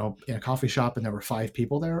 in a coffee shop and there were 5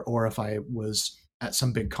 people there, or if I was at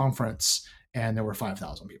some big conference and there were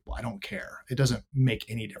 5,000 people. I don't care. It doesn't make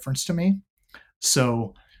any difference to me.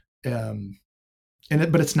 So, but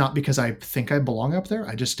it's not because I think I belong up there.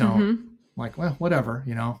 I just don't like, well, whatever,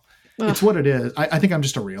 it's what it is. I think I'm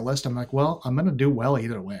just a realist. I'm like, well, I'm going to do well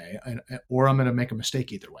either way, or I'm going to make a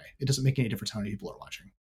mistake either way. It doesn't make any difference how many people are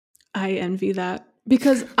watching. I envy that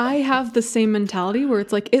because I have the same mentality where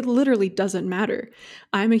it's like, it literally doesn't matter.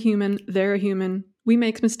 I'm a human. They're a human. We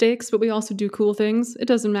make mistakes, but we also do cool things. It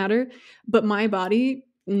doesn't matter. But my body,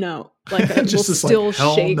 no, like it will still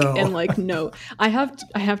shake no. And like, no, I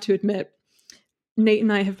have to admit, Nate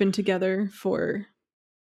and I have been together for,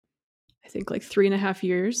 I think like 3.5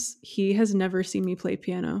 years. He has never seen me play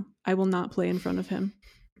piano. I will not play in front of him.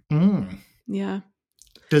 Yeah.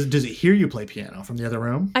 Does he hear you play piano from the other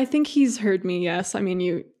room? I think he's heard me. Yes. I mean,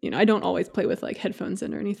 you know, I don't always play with like headphones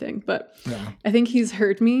in or anything, but yeah. I think he's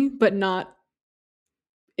heard me, but not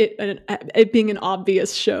it being an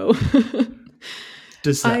obvious show.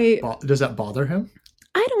 Does that bother him?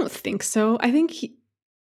 I don't think so. I think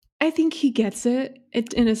he gets it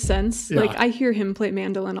in a sense. Yeah. Like I hear him play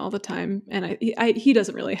mandolin all the time, and he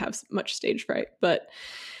doesn't really have much stage fright. But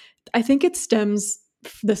I think it stems.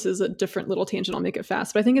 This is a different little tangent. I'll make it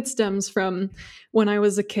fast. But I think it stems from when I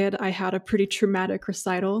was a kid. I had a pretty traumatic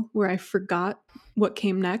recital where I forgot what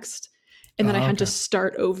came next, and then I had to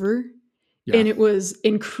start over. Yeah. And it was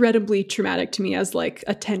incredibly traumatic to me as like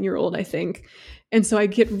a 10-year-old, I think. And so I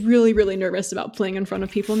get really, really nervous about playing in front of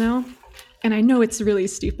people now. And I know it's really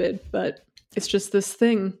stupid, but it's just this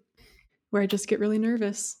thing where I just get really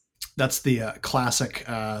nervous. That's the classic,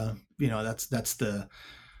 that's the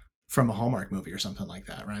from a Hallmark movie or something like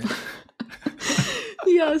that, right?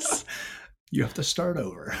 Yes. You have to start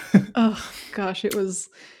over. Oh, gosh, it was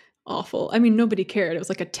awful. I mean, nobody cared. It was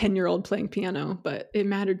like a 10-year-old playing piano, but it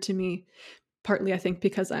mattered to me. Partly, I think,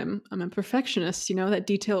 because I'm a perfectionist, that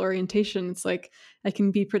detail orientation. It's like I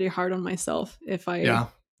can be pretty hard on myself if I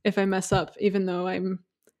mess up, even though I'm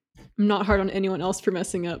not hard on anyone else for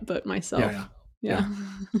messing up, but myself. Yeah.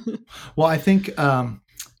 Well, I think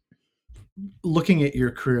looking at your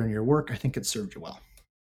career and your work, I think it served you well.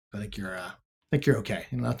 I think you're okay.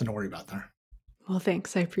 Nothing to worry about there. Well,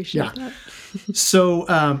 thanks. I appreciate that.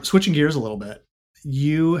 So, switching gears a little bit,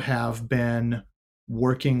 you have been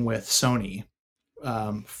working with Sony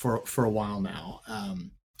for a while now. I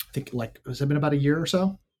think has it been about a year or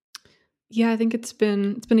so? Yeah, I think it's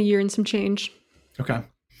been a year and some change. Okay.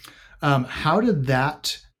 How did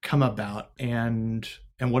that come about, and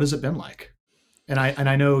what has it been like? And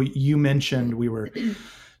I know you mentioned, we were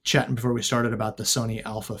chatting before we started about the Sony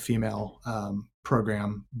Alpha female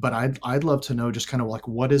program, but I'd love to know just kind of like,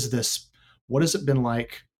 what has it been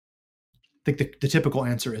like? I think the typical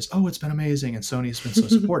answer is, oh, it's been amazing, and Sony's been so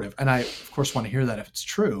supportive. And I, of course, want to hear that if it's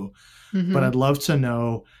true, but I'd love to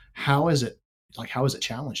know, how has it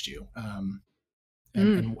challenged you?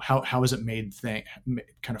 And how has it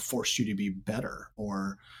kind of forced you to be better,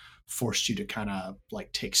 or forced you to kind of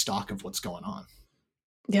like take stock of what's going on?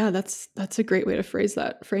 Yeah, that's a great way to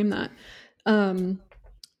frame that.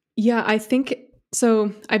 Yeah, I think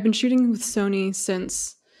so. I've been shooting with Sony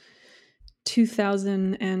since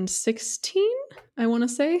 2016, I want to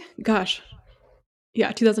say. Gosh.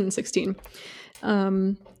 Yeah, 2016.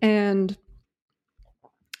 And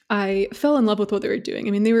I fell in love with what they were doing.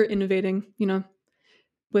 I mean, they were innovating,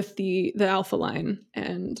 with the Alpha line,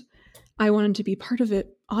 and I wanted to be part of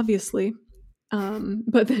it, obviously.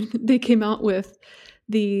 But then they came out with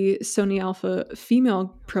the Sony Alpha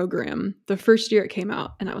female program the first year it came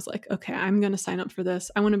out, and I was like, okay, I'm going to sign up for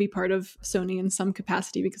this. I want to be part of Sony in some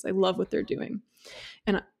capacity because I love what they're doing.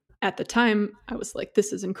 And at the time, I was like,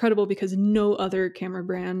 this is incredible because no other camera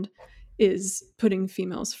brand is putting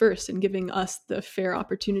females first and giving us the fair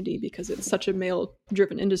opportunity because it's such a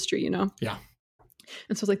male-driven industry, Yeah.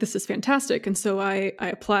 And so I was like, this is fantastic. And so I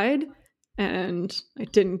applied and I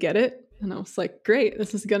didn't get it. And I was like, great,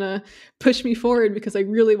 this is going to push me forward because I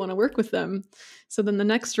really want to work with them. So then the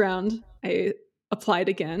next round, I applied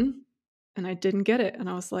again and I didn't get it. And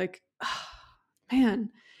I was like, oh,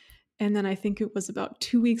 man. And then I think it was about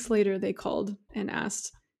 2 weeks later, they called and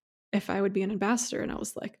asked if I would be an ambassador. And I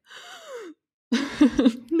was like,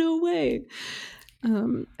 no way.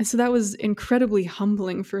 And so that was incredibly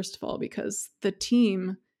humbling, first of all, because the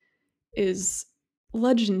team is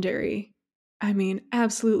legendary. I mean,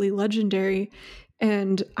 absolutely legendary.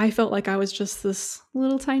 And I felt like I was just this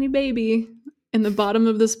little tiny baby in the bottom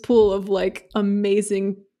of this pool of like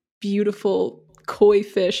amazing, beautiful koi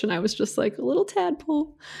fish. And I was just like a little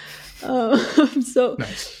tadpole. So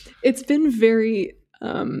Nice. it's been very,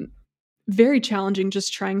 very challenging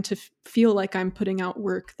just trying to feel like I'm putting out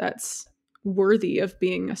work that's worthy of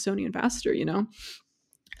being a Sony ambassador, you know?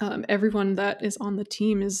 Everyone that is on the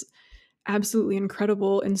team is absolutely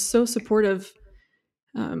incredible and so supportive.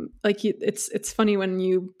 It's funny when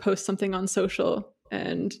you post something on social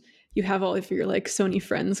and you have all of your like Sony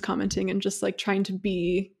friends commenting and just like trying to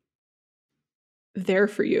be there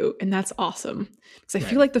for you, and that's awesome because I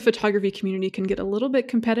feel like the photography community can get a little bit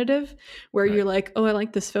competitive where you're like, oh, I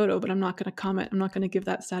like this photo, but I'm not going to comment, I'm not going to give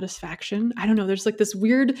that satisfaction. I don't know, there's like this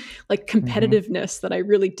weird like competitiveness that I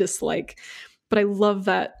really dislike, but I love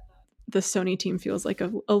that the Sony team feels like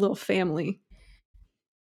a little family.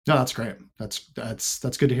 No, that's great. That's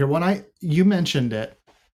good to hear. When you mentioned it,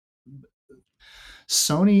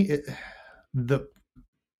 Sony, the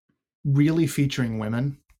really featuring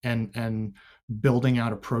women and building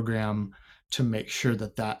out a program to make sure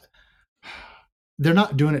that they're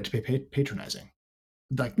not doing it to be patronizing.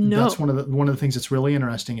 Like that's one of the things that's really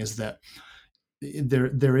interesting is that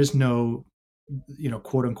there is no,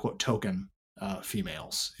 quote unquote token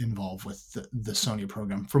females involved with the Sony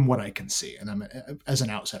program from what I can see. And I'm as an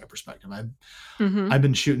outsider perspective, I've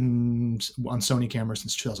been shooting on Sony cameras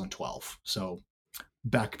since 2012. So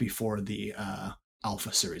back before the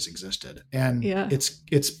Alpha series existed. And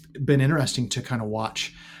it's been interesting to kind of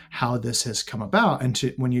watch how this has come about. And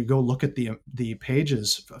when you go look at the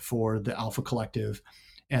pages for the Alpha Collective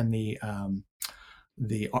and the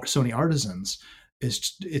Sony Artisans,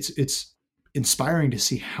 it's inspiring to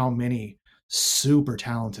see how many super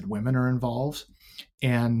talented women are involved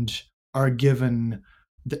and are given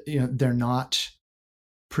they're not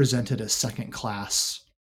presented as second class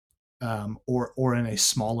or in a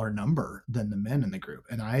smaller number than the men in the group.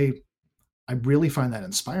 And I really find that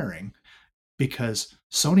inspiring because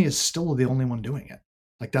Sony is still the only one doing it.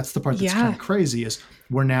 Like that's the part that's kind of crazy is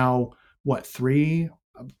we're now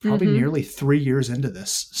nearly 3 years into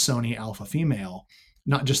this Sony Alpha Female,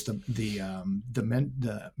 not just the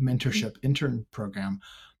mentorship intern program,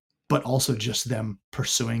 but also just them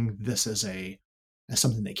pursuing this as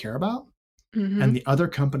something they care about. And the other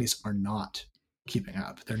companies are not keeping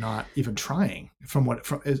up. They're not even trying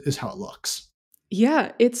is how it looks.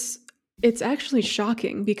 Yeah, it's actually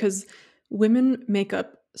shocking because women make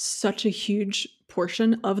up such a huge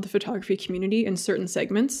portion of the photography community in certain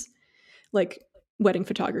segments, like wedding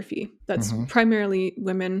photography. That's primarily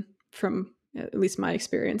women from at least my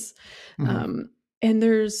experience. And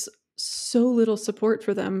there's so little support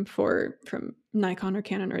for them from Nikon or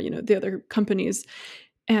Canon or, the other companies.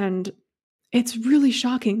 And it's really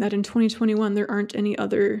shocking that in 2021, there aren't any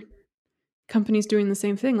other companies doing the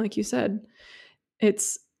same thing. Like you said,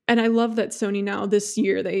 and I love that Sony now this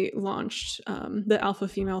year, they launched the Alpha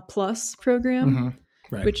Female Plus program,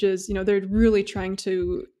 which is, they're really trying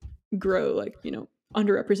to grow like,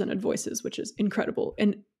 underrepresented voices, which is incredible.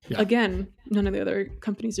 And again, none of the other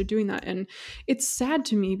companies are doing that. And it's sad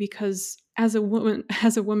to me because as a woman,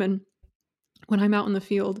 when I'm out in the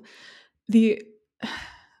field,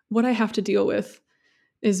 what I have to deal with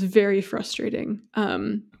is very frustrating.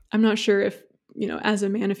 I'm not sure if, as a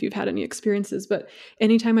man, if you've had any experiences, but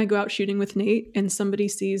anytime I go out shooting with Nate and somebody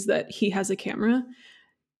sees that he has a camera,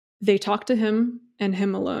 they talk to him and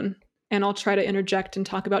him alone. And I'll try to interject and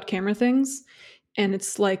talk about camera things. And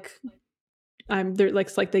it's like,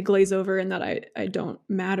 it's like they glaze over and that I don't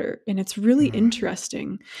matter. And it's really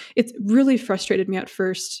interesting. It really frustrated me at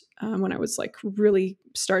first when I was like really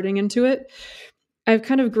starting into it. I've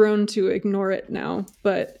kind of grown to ignore it now,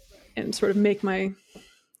 and sort of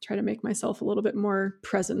try to make myself a little bit more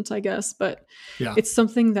present, I guess. But it's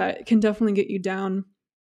something that can definitely get you down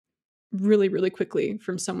really, really quickly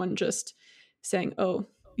from someone just saying, oh,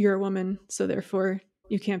 you're a woman, so therefore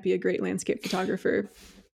you can't be a great landscape photographer.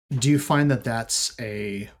 Do you find that that's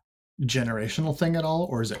a generational thing at all,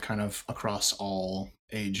 or is it kind of across all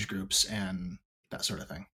age groups and that sort of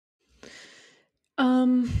thing?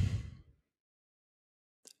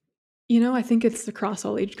 I think it's across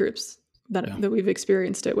all age groups that we've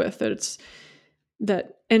experienced it with.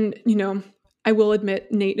 I will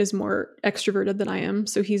admit Nate is more extroverted than I am,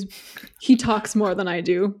 so he talks more than I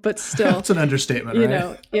do, but still, that's an understatement,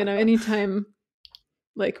 right? Anytime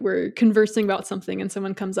like we're conversing about something and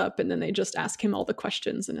someone comes up and then they just ask him all the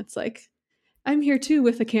questions and it's like, I'm here too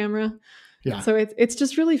with a camera. Yeah. So it's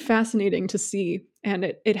just really fascinating to see. And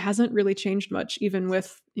it hasn't really changed much, even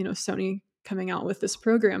with, Sony coming out with this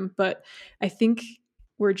program. But I think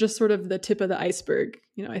we're just sort of the tip of the iceberg.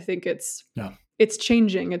 I think it's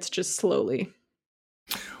changing. It's just slowly.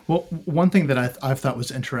 Well, one thing that I've thought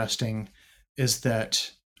was interesting is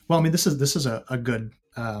that, well, I mean, this is a good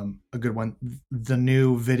one. The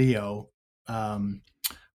new video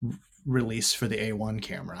release for the A1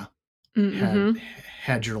 camera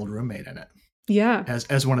had your old roommate in it. Yeah.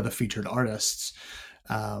 As one of the featured artists,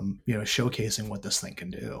 showcasing what this thing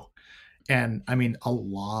can do. And I mean, a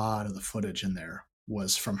lot of the footage in there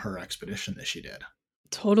was from her expedition that she did.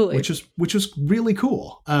 Totally. Which was really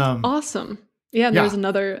cool. Awesome. Yeah, and there was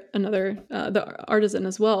another the artisan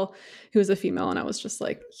as well, who was a female, and I was just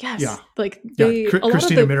like, yes,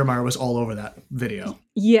 Christina Mittermeier was all over that video.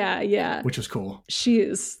 Yeah, which was cool.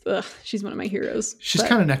 She's one of my heroes. She's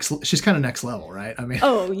kind of next level, right? I mean,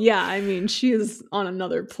 oh yeah, I mean, she is on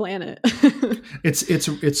another planet.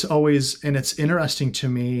 it's always, and it's interesting to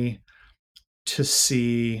me to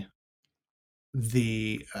see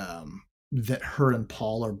the that her and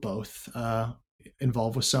Paul are both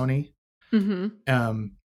involved with Sony.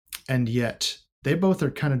 And yet they both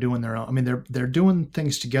are kind of doing their own. I mean, they're doing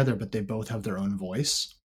things together, but they both have their own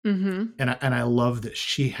voice. And I love that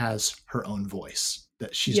she has her own voice.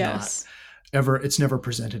 That she's not ever. It's never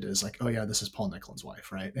presented as like, oh yeah, this is Paul Nicklon's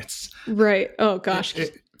wife, right? It's right. Oh gosh,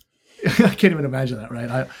 I can't even imagine that,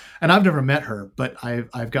 right? I've never met her, but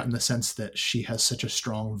I've gotten the sense that she has such a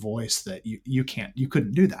strong voice that you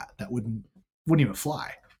couldn't do that. That wouldn't even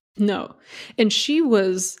fly. No, and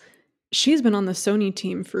she's been on the Sony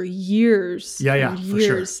team for years. Yeah, years, for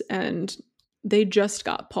sure. And they just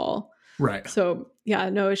got Paul. Right. So yeah,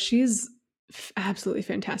 no, she's absolutely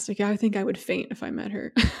fantastic. I think I would faint if I met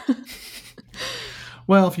her.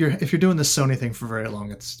 Well, if you're doing this Sony thing for very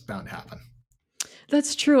long, it's bound to happen.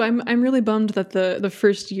 That's true. I'm really bummed that the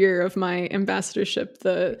first year of my ambassadorship,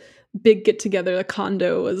 the big get together, the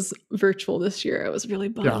condo, was virtual this year. I was really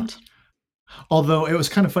bummed. Yeah. Although it was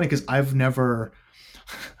kind of funny because I've never.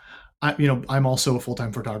 I'm also a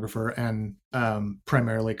full-time photographer and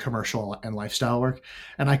primarily commercial and lifestyle work.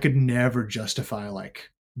 And I could never justify like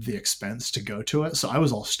the expense to go to it. So I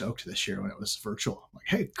was all stoked this year when it was virtual. I'm like,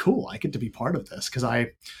 hey, cool. I get to be part of this. Cause I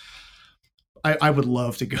would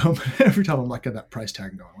love to go, but every time I'm like at that price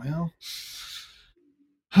tag and going,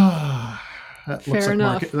 well,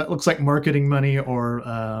 that looks like marketing money or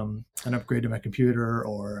an upgrade to my computer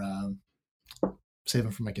or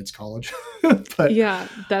saving for my kids' college. But yeah,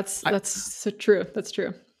 that's so true. That's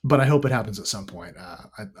true. But I hope it happens at some point.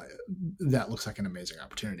 That looks like an amazing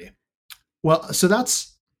opportunity. Well, so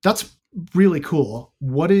that's really cool.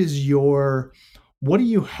 What do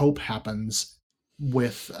you hope happens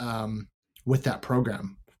with that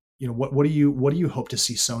program? What do you hope to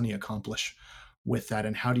see Sony accomplish with that,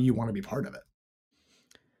 and how do you want to be part of it?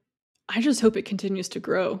 I just hope it continues to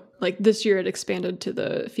grow. Like this year it expanded to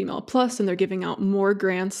the Female Plus and they're giving out more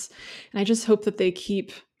grants. And I just hope that they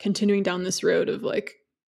keep continuing down this road of like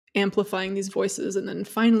amplifying these voices. And then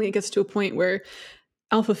finally it gets to a point where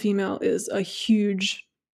alpha female is a huge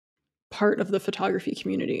part of the photography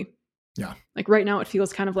community. Yeah. Like right now it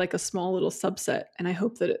feels kind of like a small little subset. And I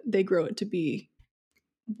hope that they grow it to be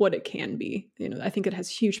what it can be. I think it has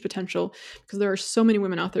huge potential because there are so many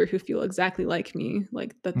women out there who feel exactly like me,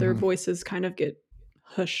 like that their voices kind of get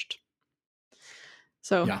hushed.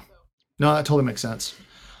 So yeah, no, that totally makes sense.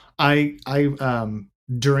 I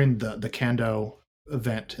during the Kando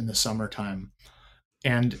event in the summertime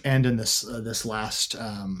and in this last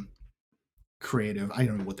creative, I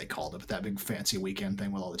don't know what they called it, but that big fancy weekend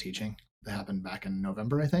thing with all the teaching that happened back in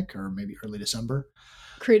November, I think, or maybe early December.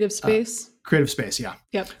 Creative Space. Creative Space, yeah.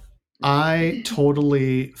 Yep. I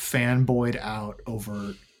totally fanboyed out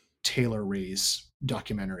over Taylor Ree's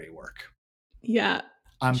documentary work. Yeah.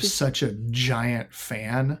 I'm such a giant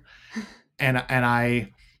fan. And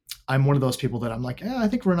I'm one of those people that I'm like, I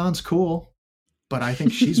think Renan's cool, but I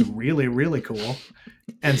think she's really, really cool.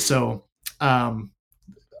 And so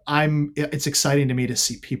it's exciting to me to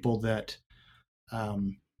see people that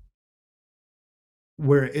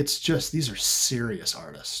where it's just, these are serious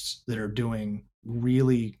artists that are doing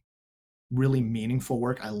really, really meaningful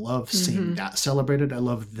work. I love seeing that celebrated. I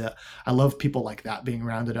love people like that being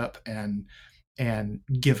rounded up and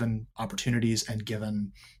given opportunities and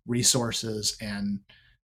given resources and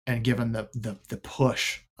given the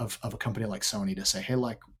push of a company like Sony to say, hey,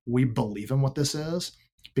 like, we believe in what this is,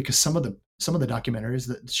 because some of the documentaries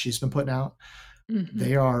that she's been putting out,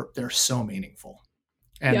 they're so meaningful.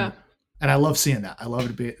 And I love seeing that. I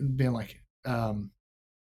love it being like,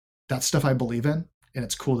 that stuff I believe in, and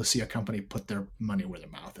it's cool to see a company put their money where their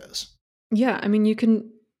mouth is. Yeah, I mean, you can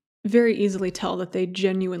very easily tell that they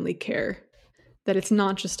genuinely care, that it's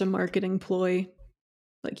not just a marketing ploy.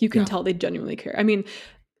 Like, you can tell they genuinely care. I mean,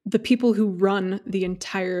 the people who run the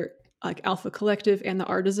entire like Alpha Collective and the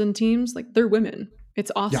Artisan teams, like, they're women.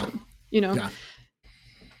 It's awesome. Yeah.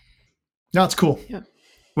 No, it's cool. Yeah.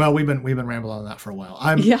 Well, we've been rambling on that for a while.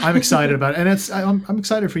 I'm excited about it, and I'm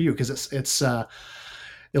excited for you because it's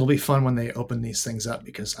it'll be fun when they open these things up,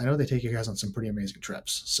 because I know they take you guys on some pretty amazing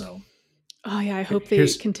trips. So, oh yeah, I hope they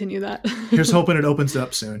continue that. Here's hoping it opens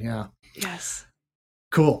up soon. Yeah. Yes.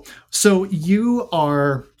 Cool. So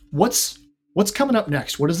what's coming up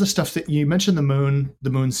next? What is the stuff that you mentioned, the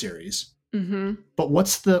moon series? Mm-hmm. But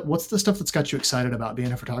what's the stuff that's got you excited about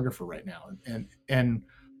being a photographer right now? And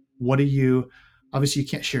what do you? Obviously, you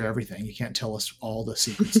can't share everything. You can't tell us all the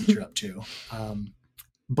secrets that you're up to.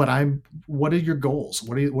 But what are your goals?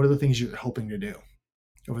 What are the things you're hoping to do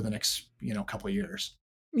over the next, couple of years?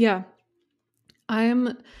 Yeah.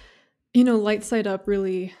 I'm, Light Side Up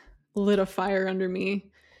really lit a fire under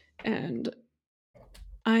me, and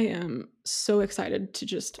I am so excited to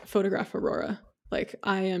just photograph aurora. Like,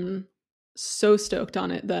 I am so stoked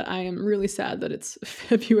on it that I am really sad that it's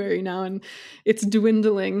February now and it's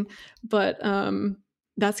dwindling. But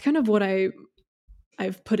that's kind of what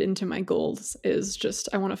I've put into my goals, is just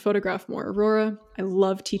I want to photograph more aurora. I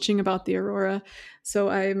love teaching about the aurora. So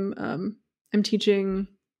I'm teaching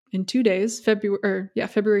in 2 days, February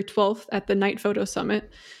 12th at the Night Photo Summit,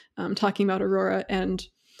 talking about aurora and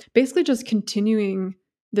basically just continuing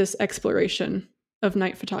this exploration of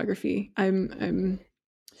night photography. I'm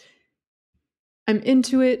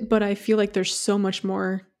into it, but I feel like there's so much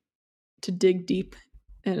more to dig deep,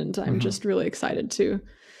 and I'm just really excited to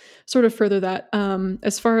sort of further that.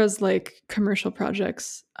 As far as like commercial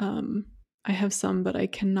projects, I have some, but I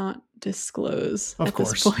cannot disclose of at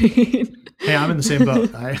course. this point. Hey, I'm in the same boat.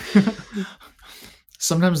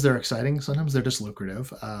 Sometimes they're exciting, sometimes they're just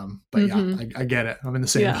lucrative. But yeah, I get it. I'm in the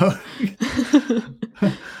same boat.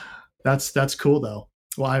 That's cool though.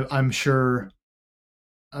 Well, I'm sure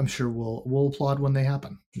we'll applaud when they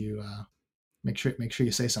happen. You make sure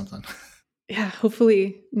you say something. Yeah,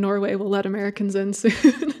 hopefully Norway will let Americans in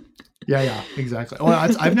soon. Yeah, exactly. Well,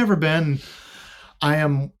 I've never been. I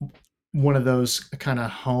am one of those kind of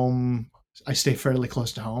home. I stay fairly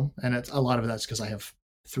close to home, and a lot of that's because I have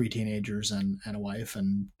 3 teenagers and a wife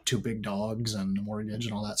and 2 big dogs and a mortgage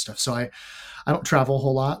and all that stuff. So I don't travel a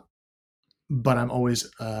whole lot, but I'm always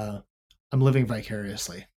I'm living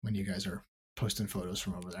vicariously when you guys are posting photos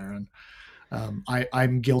from over there, and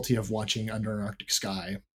I'm guilty of watching Under an Arctic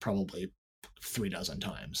Sky probably 3 dozen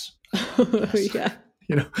times.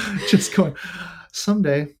 Yeah, just going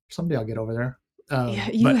someday I'll get over there.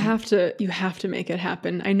 You have to make it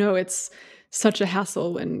happen. I know it's such a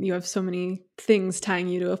hassle when you have so many things tying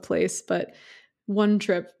you to a place, but one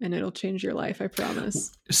trip and it'll change your life, I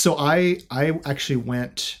promise. So I actually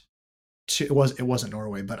went to, it wasn't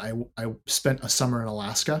Norway, but I spent a summer in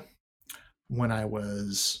Alaska when I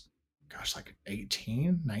was, like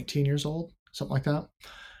 18, 19 years old, something like that.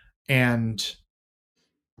 And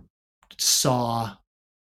saw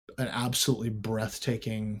an absolutely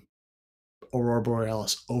breathtaking aurora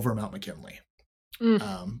borealis over Mount McKinley,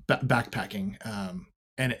 backpacking.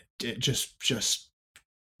 And it just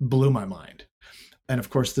blew my mind. And of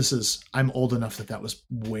course, I'm old enough that was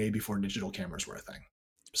way before digital cameras were a thing.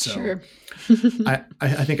 So sure.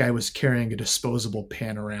 I think I was carrying a disposable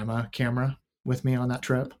panorama camera with me on that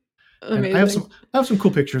trip. Amazing. I have some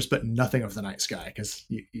cool pictures, but nothing of the night sky, because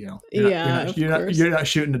you're not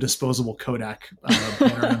shooting a disposable Kodak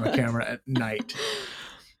panorama camera at night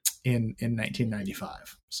in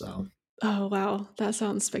 1995. So. Oh wow, that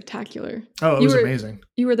sounds spectacular. Oh, it was amazing.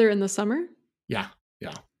 You were there in the summer? Yeah.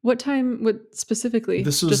 What time? What specifically?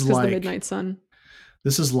 This was just because the midnight sun.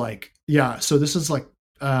 This is like So this is like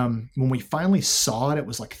when we finally saw it, it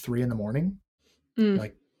was like 3 a.m,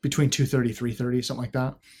 like between 2:30, 3:30, something like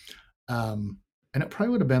that. And it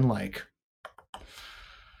probably would have been like,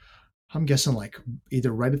 I'm guessing like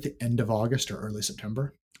either right at the end of August or early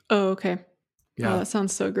September. Oh, okay. Yeah, that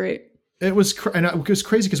sounds so great. It was, and it was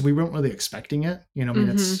crazy because we weren't really expecting it. I mean,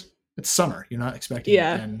 it's summer. You're not expecting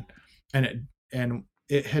it, and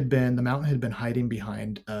it had been, the mountain had been hiding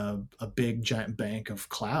behind a big giant bank of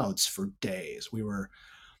clouds for days. We were.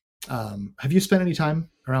 Have you spent any time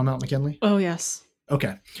around Mount McKinley? Oh yes.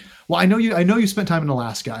 Okay. Well, I know you spent time in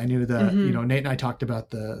Alaska. I knew that, Nate and I talked about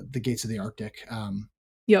the gates of the Arctic.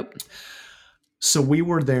 Yep. So we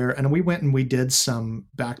were there, and we went and we did some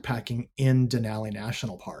backpacking in Denali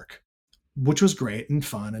National Park. which was great and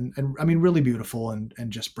fun and I mean, really beautiful and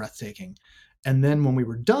just breathtaking. And then when we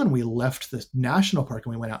were done, we left the national park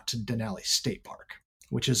and we went out to Denali State Park,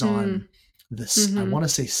 which is on this, I want to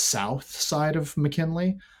say south side of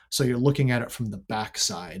McKinley. So you're looking at it from the back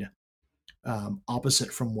side,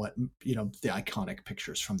 opposite from what, the iconic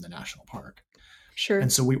pictures from the national park. Sure.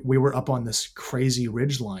 And so we were up on this crazy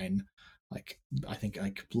ridge line, I think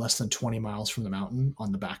less than 20 miles from the mountain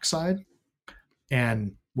on the backside.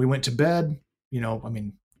 And we went to bed, I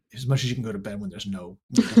mean, as much as you can go to bed when there's no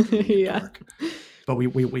dark. But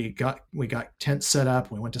we got tents set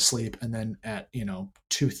up, we went to sleep, and then at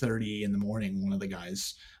 2:30 in the morning, one of the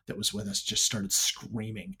guys that was with us just started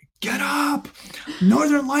screaming, "Get up!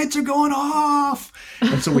 Northern Lights are going off!"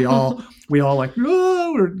 And so we all like,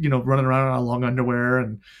 oh, we're running around in our long underwear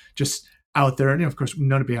and just out there. And of course,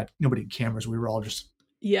 nobody had cameras. We were all just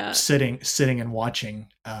sitting and watching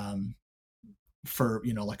for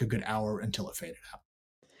like a good hour until it faded out.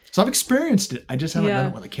 So I've experienced it. I just haven't done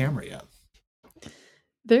it with a camera yet.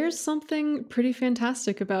 There's something pretty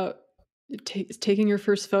fantastic about taking your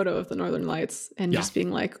first photo of the Northern Lights and just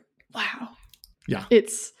being like, wow. Yeah.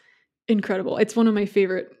 It's incredible. It's one of my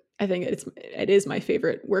favorite, I think it is my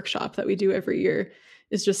favorite workshop that we do every year,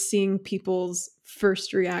 is just seeing people's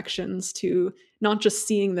first reactions to not just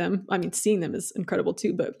seeing them. I mean, seeing them is incredible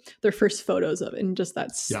too, but their first photos of it and just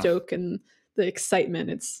that stoke and the excitement.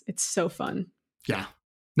 It's so fun. Yeah.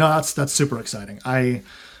 No, that's super exciting. I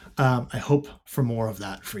hope for more of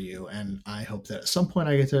that for you, and I hope that at some point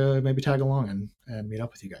I get to maybe tag along and meet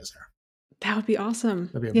up with you guys there. That would be awesome.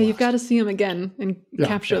 Yeah, you've got to see them again and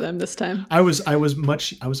capture them this time. I was a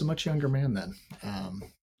much younger man then.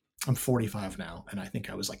 I'm 45 now, and I think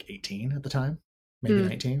I was like 18 at the time, maybe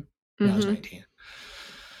 19. Yeah, I was 19.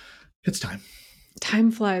 It's time.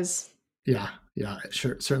 Time flies. Yeah, it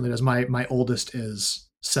certainly does. My oldest is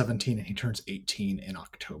 17, and he turns 18 in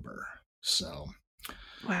October. So.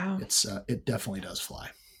 Wow. It definitely does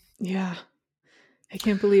fly. Yeah. I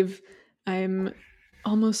can't believe I'm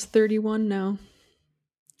almost 31 now.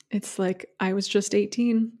 It's like I was just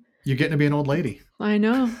 18. You're getting to be an old lady. I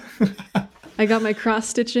know. I got my cross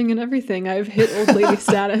stitching and everything. I've hit old lady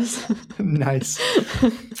status. Nice.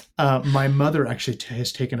 My mother actually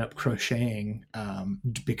has taken up crocheting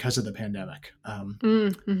because of the pandemic.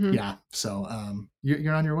 Yeah. So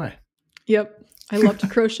you're on your way. Yep. I love to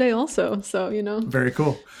crochet also. So, Very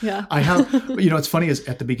cool. Yeah. I have, it's funny is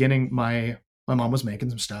at the beginning, my mom was making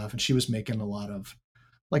some stuff and she was making a lot of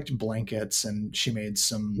like blankets, and she made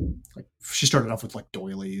some, she started off with like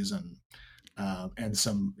doilies and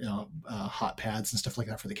some, hot pads and stuff like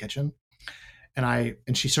that for the kitchen. And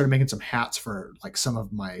she started making some hats for like some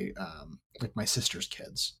of my, like my sister's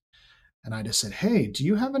kids. And I just said, "Hey, do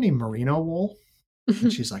you have any merino wool?"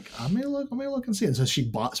 And she's like, "I may look and see." And so she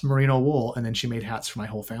bought some merino wool, and then she made hats for my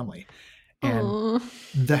whole family. And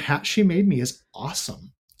the hat she made me is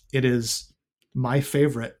awesome. It is my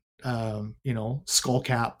favorite, skull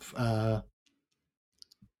cap,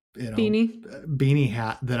 beanie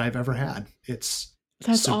hat that I've ever had. That's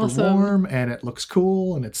super awesome. Warm, and it looks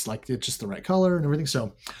cool, and it's just the right color and everything.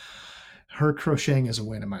 So her crocheting is a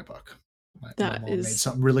win in my book. My mom made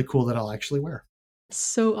something really cool that I'll actually wear.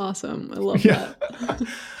 So awesome. I love that.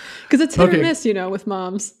 Because it's hit or miss, with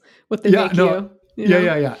moms, what they make you.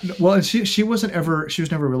 Yeah. Well, and she was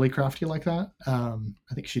never really crafty like that. I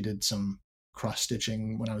think she did some cross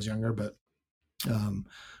stitching when I was younger, but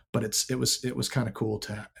it was kind of cool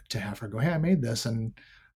to have her go, "Hey, I made this," and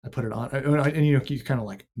I put it on. And you're kind of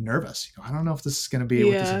like nervous. I don't know if this is going to be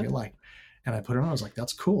what this is going to be like. And I put it on. I was like,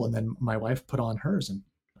 "That's cool." And then my wife put on hers, and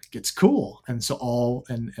it's cool. And so all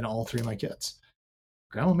three of my kids.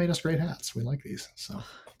 Grandma made us great hats. We like these, so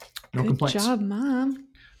no complaints. Good job, Mom.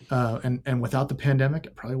 And without the pandemic,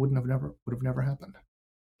 it probably would have never happened.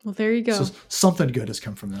 Well, there you go. So something good has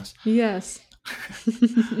come from this. Yes.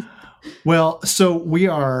 Well, so we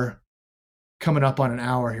are coming up on an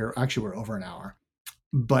hour here. Actually, we're over an hour.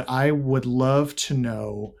 But I would love to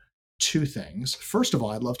know two things. First of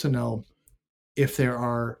all, I'd love to know if there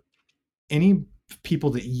are any people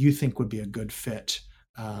that you think would be a good fit.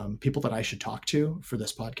 People that I should talk to for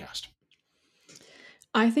this podcast.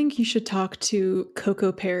 I think you should talk to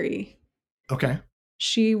Coco Perry. Okay.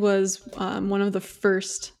 She was one of the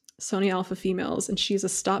first Sony Alpha females, and she's a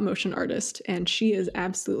stop motion artist, and she is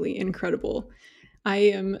absolutely incredible. I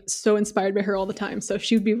am so inspired by her all the time, so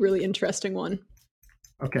she would be a really interesting one.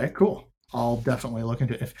 Okay, cool. I'll definitely look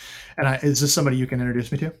into it. Is this somebody you can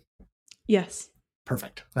introduce me to? Yes.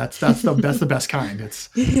 Perfect. That's the best kind. It's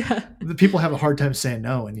the people have a hard time saying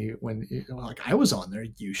no, and when like, I was on there,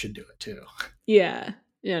 you should do it too. Yeah.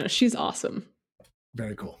 Yeah. She's awesome.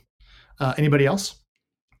 Very cool. Anybody else?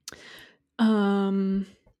 Have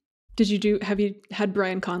you had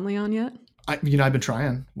Brian Conley on yet? I've been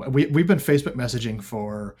trying. We've been Facebook messaging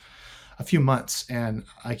for a few months, and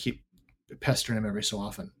I keep pestering him every so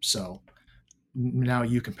often. So now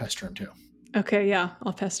you can pester him too. Okay, yeah,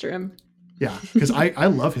 I'll pester him. Yeah, because I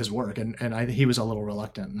love his work, and he was a little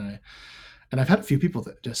reluctant, and I've had a few people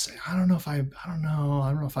that just say, I don't know if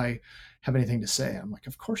I have anything to say. I'm like,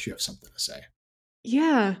 of course you have something to say.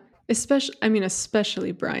 Yeah,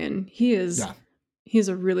 especially Brian. He's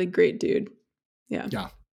a really great dude. Yeah. Yeah.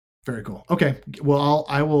 Very cool. Okay.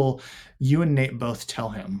 Well, you and Nate both tell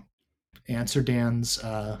him, answer Dan's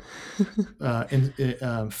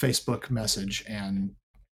Facebook message and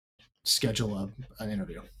schedule an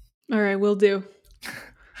interview. All right, will do.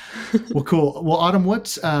 Well, cool. Well, Autumn,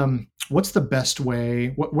 what's the best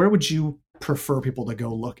way? Where would you prefer people to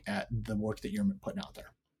go look at the work that you're putting out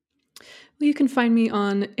there? Well, you can find me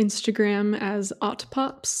on Instagram as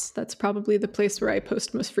Otpops. That's probably the place where I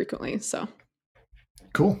post most frequently. So.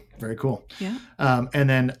 Cool. Very cool. Yeah. And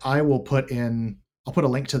then I'll put a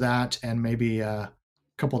link to that and maybe a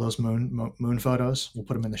couple of those moon photos. We'll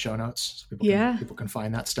put them in the show notes so people can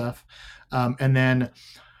find that stuff. And then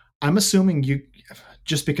I'm assuming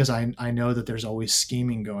just because I know that there's always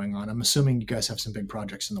scheming going on, I'm assuming you guys have some big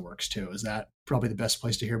projects in the works too. Is that probably the best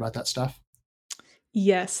place to hear about that stuff?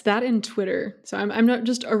 Yes, that and Twitter. So I'm not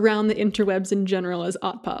just around the interwebs in general as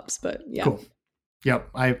Otpops, but yeah. Cool. Yep.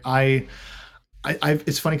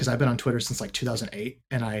 It's funny because I've been on Twitter since like 2008,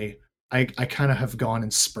 and I kind of have gone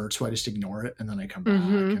in spurts where I just ignore it and then I come back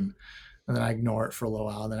and then I ignore it for a little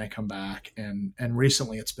while and then I come back and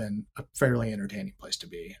recently it's been a fairly entertaining place to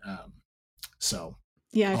be. So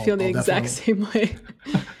yeah, I feel the exact same way.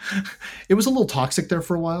 It was a little toxic there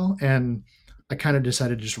for a while, and I kind of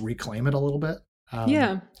decided to just reclaim it a little bit.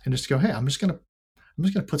 And just go, hey, I'm just gonna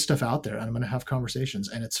put stuff out there and I'm gonna have conversations,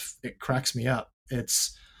 and it cracks me up.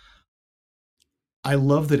 I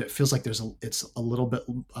love that it feels like it's a little bit,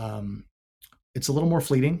 it's a little more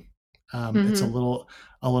fleeting. It's a little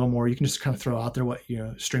more, you can just kind of throw out there what,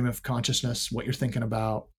 stream of consciousness, what you're thinking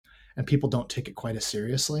about, and people don't take it quite as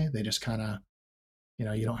seriously. They just kind of,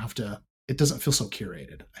 you don't have to, it doesn't feel so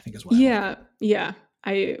curated, I think is what. Yeah.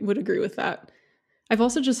 I would agree with that. I've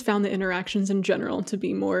also just found the interactions in general to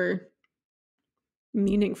be more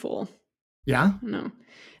meaningful. Yeah. No,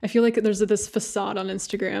 I feel like there's this facade on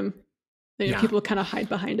Instagram. People kind of hide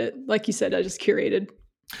behind it. Like you said, I just curated.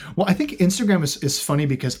 Well, I think Instagram is funny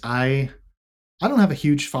because I don't have a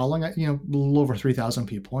huge following, a little over 3,000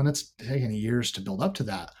 people, and it's taken years to build up to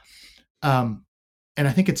that. And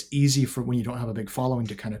I think it's easy for when you don't have a big following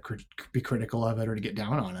to kind of be critical of it or to get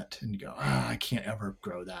down on it and go, I can't ever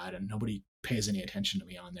grow that, and nobody pays any attention to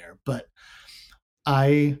me on there. But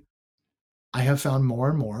I have found more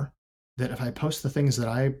and more that if I post the things that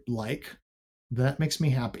I like, that makes me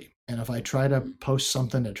happy. And if I try to post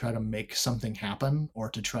something to try to make something happen or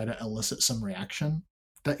to try to elicit some reaction,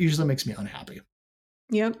 that usually makes me unhappy.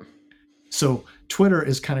 Yep. So Twitter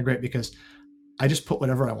is kind of great because I just put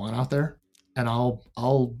whatever I want out there, and I'll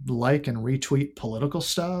like and retweet political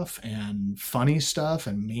stuff and funny stuff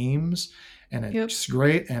and memes, and it's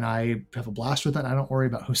great. And I have a blast with it. I don't worry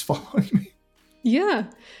about who's following me. Yeah.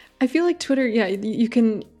 I feel like Twitter, you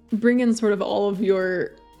can bring in sort of all of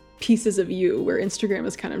your pieces of you, where Instagram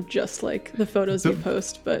is kind of just like the photos you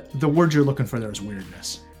post. But the word you're looking for there is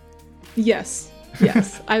weirdness. Yes.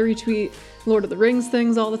 I retweet Lord of the Rings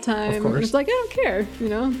things all the time. Of course. And it's like, I don't care,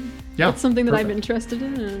 Yeah, it's something that I'm interested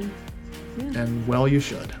in. And well, you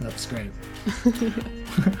should. That's great.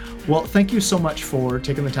 Well, thank you so much for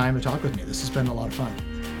taking the time to talk with me. This has been a lot of fun.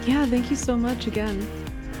 Yeah, thank you so much again.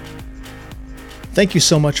 Thank you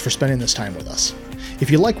so much for spending this time with us.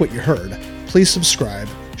 If you like what you heard, please subscribe,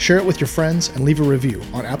 share it with your friends, and leave a review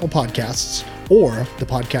on Apple Podcasts or the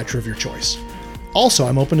podcatcher of your choice. Also,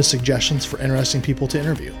 I'm open to suggestions for interesting people to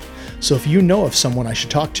interview. So if you know of someone I should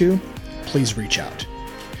talk to, please reach out.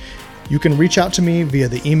 You can reach out to me via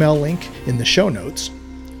the email link in the show notes,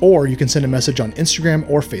 or you can send a message on Instagram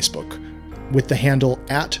or Facebook with the handle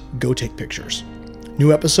 @GoTakePictures.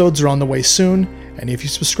 New episodes are on the way soon, and if you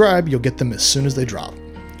subscribe, you'll get them as soon as they drop.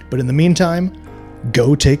 But in the meantime,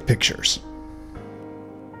 go take pictures.